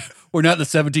not the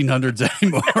 1700s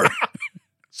anymore.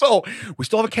 So we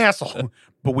still have a castle,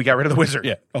 but we got rid of the wizard.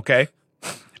 Yeah. Okay.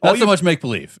 Not so much make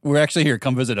believe. We're actually here.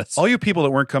 Come visit us. All you people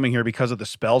that weren't coming here because of the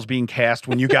spells being cast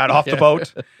when you got off the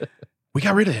boat, we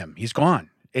got rid of him. He's gone.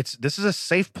 This is a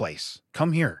safe place.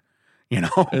 Come here.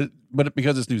 But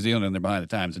because it's New Zealand and they're behind the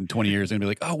times, in 20 years, they're going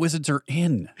to be like, oh, wizards are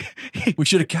in. We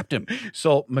should have kept him.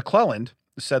 So McClelland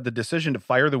said the decision to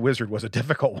fire the wizard was a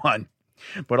difficult one,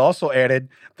 but also added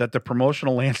that the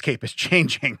promotional landscape is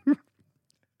changing.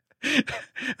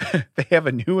 They have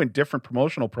a new and different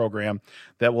promotional program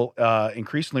that will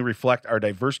increasingly reflect our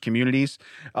diverse communities.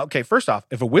 Okay, first off,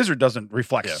 if a wizard doesn't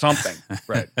reflect something,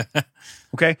 Right.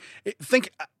 okay,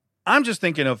 I'm just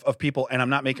thinking of people, and I'm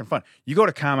not making fun. You go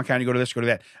to Comic-Con, you go to this, you go to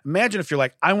that. Imagine if you're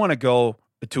like, I want to go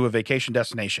to a vacation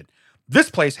destination.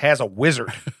 This place has a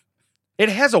wizard. It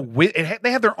has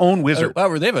they have their own wizard.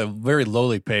 Wow, they have a very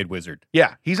lowly paid wizard.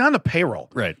 Yeah, he's on the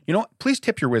payroll. Right. You know what? Please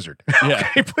tip your wizard. Yeah.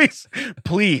 Okay, please.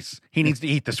 He needs to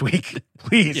eat this week.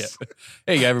 Please. Yeah.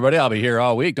 Hey, everybody, I'll be here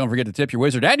all week. Don't forget to tip your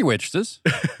wizard and your waitresses.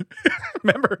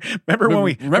 Remember when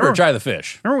we remember try the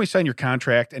fish. Remember when we signed your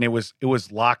contract and it was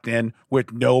locked in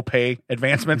with no pay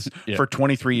advancements for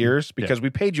 23 years because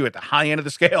we paid you at the high end of the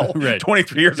scale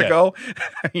 23 years ago.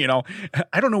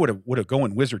 I don't know what a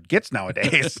going wizard gets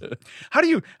nowadays. How do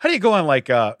you go on like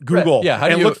Google How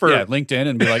do and you look for LinkedIn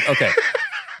and be like, okay,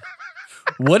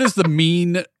 what is the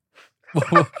mean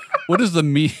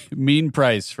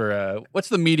price for what's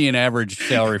the median average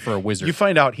salary for a wizard? You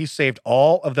find out he saved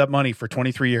all of that money for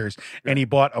 23 years and he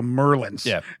bought a Merlin's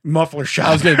muffler shop.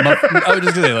 I was just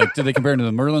gonna say, like, did they compare him to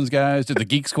the Merlin's guys? Did the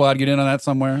Geek Squad get in on that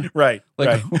somewhere? Right.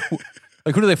 Like,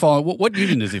 like who do they fall? What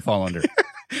union does he fall under?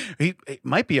 It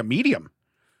might be a medium.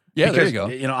 Yeah, because, there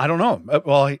you go. I don't know.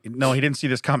 Well, no, he didn't see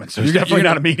this comment, so he's definitely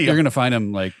not a medium. You're gonna find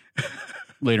him like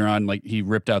later on, like he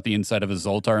ripped out the inside of his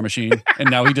Zoltar machine, and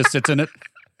now he just sits in it.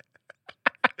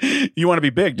 You want to be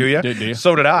big, do you? Do you?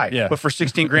 So did I. Yeah. But for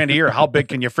 $16,000 a year, how big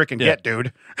can you freaking get,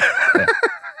 dude?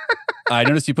 I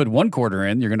noticed you put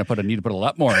 $1 in. You're going to need to put a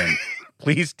lot more in.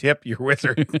 Please tip your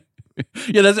wizard.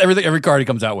 Yeah, that's everything. Every card he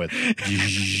comes out with.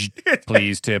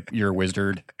 Please tip your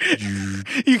wizard.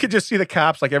 You could just see the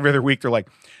cops like every other week. They're like,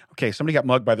 okay, somebody got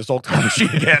mugged by this old time machine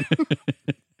again.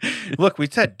 Look, we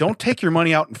said don't take your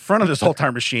money out in front of this old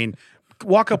time machine.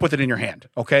 Walk up with it in your hand,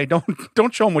 okay?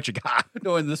 Don't show him what you got.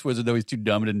 No, and this wizard, though, he's too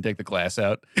dumb and didn't take the glass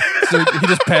out. So he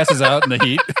just passes out in the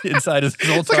heat inside his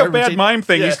old It's like a bad machine. mime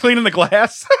thing. Yeah. He's cleaning the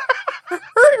glass.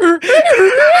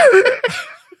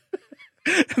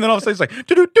 And then all of a sudden he's like,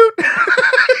 doot doot.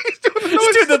 He's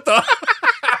doing the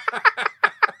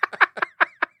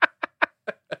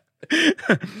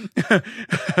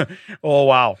noise. Oh,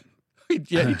 wow.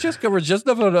 Yeah, he just covers just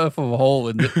enough of a hole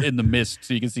in the mist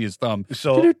so you can see his thumb.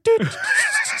 So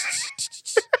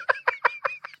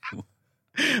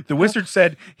the wizard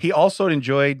said he also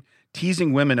enjoyed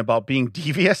teasing women about being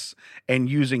devious and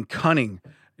using cunning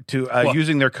to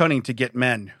using their cunning to get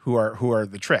men who are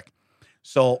the trick.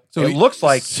 So it looks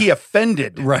like he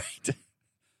offended. Right.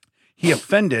 He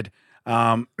offended.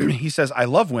 He says, "I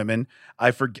love women.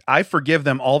 I forgive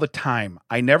them all the time.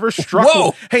 I never struck.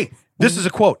 Whoa. Hey, This is a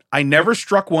quote. I never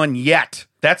struck one yet.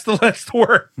 That's the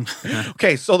word.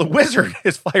 Okay, so the wizard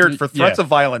is fired for threats of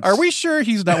violence. Are we sure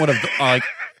he's not one of the,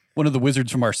 one of the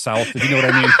wizards from our south? If you know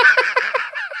what I mean.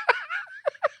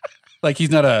 Like he's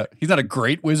not a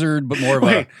great wizard, but more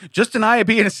of just an I, a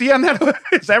B, and a C on that?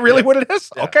 Is that really what it is?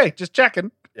 Yeah. Okay, just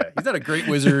checking. Yeah, he's not a great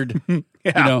wizard. You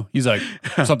know, he's like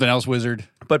something else wizard.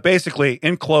 But basically,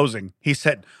 in closing, he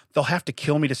said, they'll have to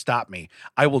kill me to stop me.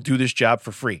 I will do this job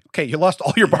for free. Okay, you lost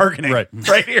all your bargaining right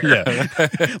here. Yeah.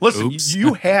 Listen,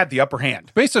 you had the upper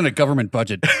hand. Based on a government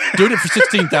budget, doing it for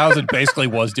 $16,000 basically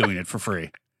was doing it for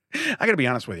free. I got to be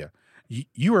honest with you.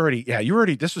 You already,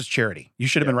 this was charity. You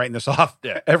should have been writing this off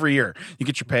every year. You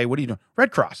get your pay. What are you doing?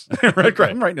 Red Cross. Red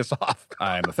Cross. I'm writing this off.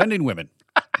 I'm offending women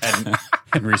and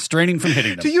restraining from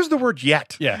hitting them. To use the word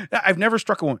yet. Yeah. I've never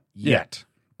struck a woman yet.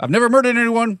 I've never murdered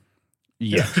anyone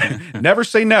yet. Never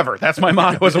say never. That's my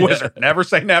motto as a wizard. Never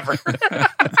say never.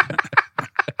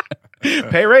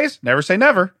 Pay raise? Never say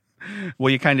never. Well,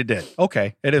 you kind of did.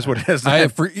 Okay. It is what it is.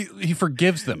 He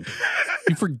forgives them.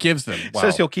 He forgives them. Wow.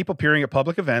 Says he'll keep appearing at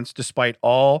public events despite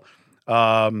all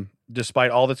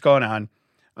that's going on.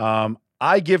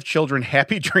 I give children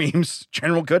happy dreams,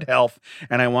 general good health,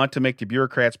 and I want to make the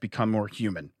bureaucrats become more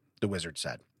human, the wizard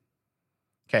said.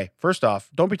 Okay, first off,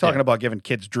 don't be talking about giving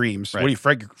kids dreams. Right. What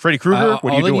are you, Freddy Krueger?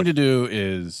 What are you doing? All they need to do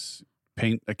is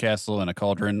paint a castle and a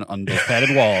cauldron on those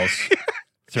padded walls.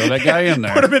 Throw that guy in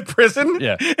there. Put him in prison.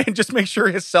 And just make sure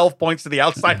his self points to the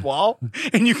outside wall.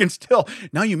 And you can still,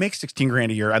 now you make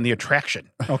 $16,000 a year on the attraction.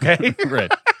 Okay.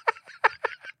 Right.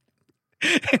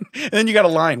 And then you got a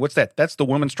line. What's that? That's the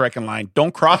woman striking line.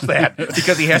 Don't cross that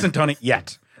because he hasn't done it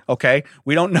yet. Okay.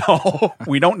 We don't know.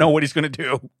 We don't know what he's going to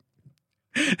do.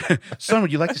 Son,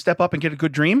 would you like to step up and get a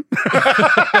good dream?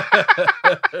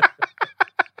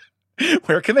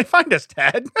 Where can they find us,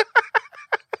 Dad?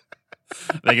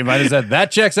 They can find us at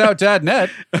thatchecksout.net.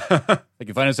 They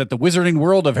can find us at the Wizarding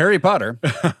World of Harry Potter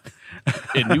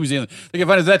in New Zealand. They can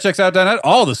find us at thatchecksout.net,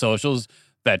 all the socials.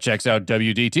 That checks out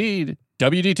WDT.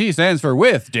 WDT stands for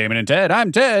with Damon and Ted.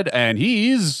 I'm Ted, and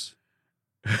he's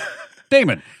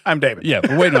Damon. I'm Damon. Yeah,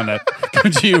 we're waiting on that.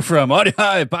 Coming to you from Audio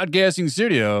High Podcasting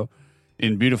Studio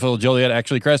in beautiful Joliet,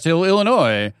 actually Crest Hill,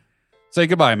 Illinois. Say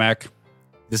goodbye, Mac.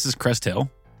 This is Crest Hill.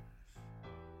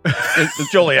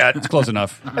 It's Joliet. It's close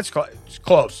enough. It's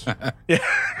close. Yeah.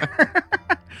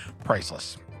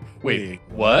 Priceless. Wait,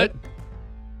 what?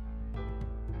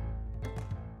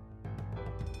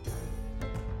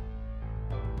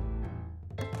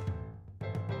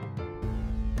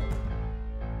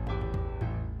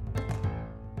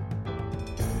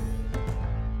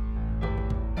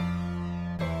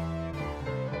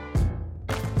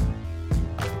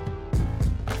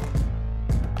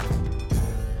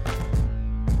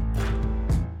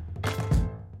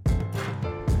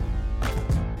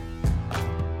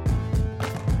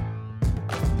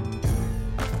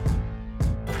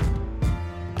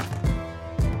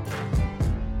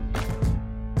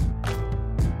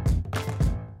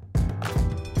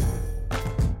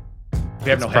 We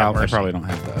have no I Have Mercy. probably don't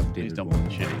have the updated Please don't one. put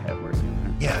the shitty Have Mercy in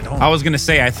there. Yeah, don't. I was going to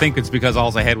say, I think it's because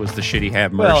all I had was the shitty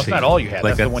Have Mercy. Well, it's not all you had.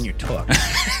 Like that's the one you took.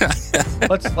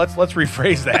 let's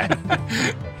rephrase that.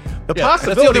 The possibilities.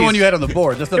 That's the only one you had on the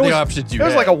board. That's not the options you had. There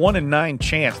was like a 1 in 9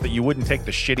 chance that you wouldn't take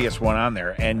the shittiest one on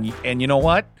there, and you know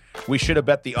what? We should have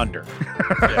bet the under.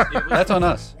 Yeah, that's on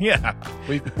us. Yeah,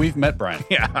 we've met Brian.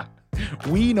 Yeah,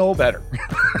 we know better.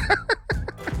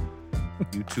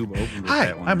 YouTube opened with Hi,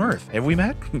 that one. I'm Earth. Have we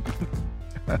met?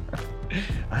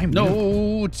 I'm No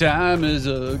new. time is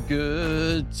a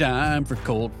good time for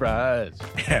cold fries.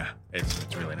 Yeah, it's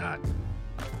really not.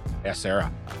 Ask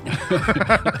Sarah.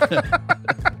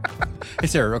 Hey,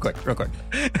 Sarah, real quick.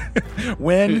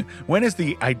 When is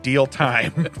the ideal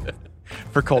time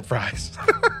for cold fries?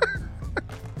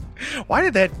 Why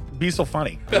did that be so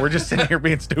funny? We're just sitting here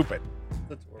being stupid.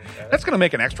 That's going to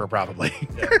make an extra probably.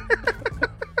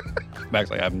 Mac's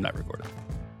like, I'm not recording.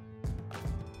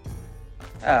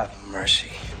 Have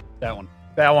mercy. That one.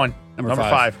 That one. Number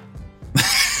 5.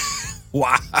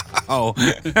 Wow.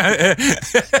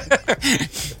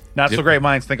 Not so great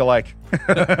minds think alike.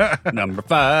 Number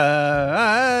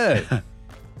 5.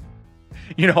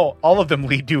 You know, all of them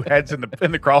lead to heads in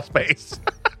the crawl space.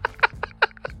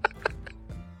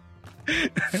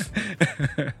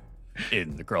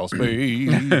 In the crawl space.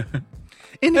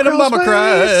 In And a mama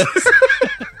cries.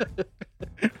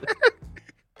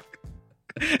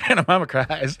 And a mama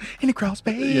cries. In the crawl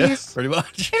space. Yes, pretty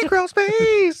much. In the crawl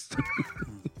space.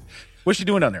 What's she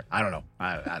doing down there? I don't know.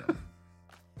 I don't know.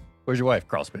 Where's your wife?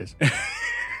 Crawl space.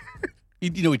 He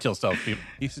tells people.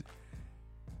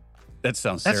 That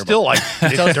sounds That's terrible. still like,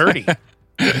 it's dirty.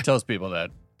 He tells people that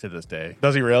to this day.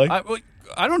 Does he really?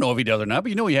 I don't know if he does or not, but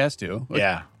you know he has to. Like,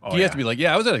 yeah. Oh, he has to be like,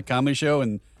 yeah, I was at a comedy show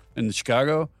in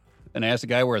Chicago, and I asked a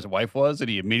guy where his wife was, and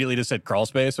he immediately just said crawl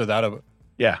space without a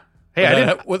Yeah. Hey, I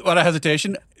didn't. without a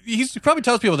hesitation. He probably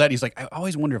tells people that. He's like, I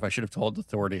always wonder if I should have told the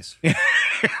authorities.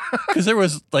 Because there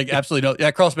was like absolutely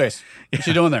no, crawl space. What's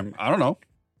she doing there? I don't know.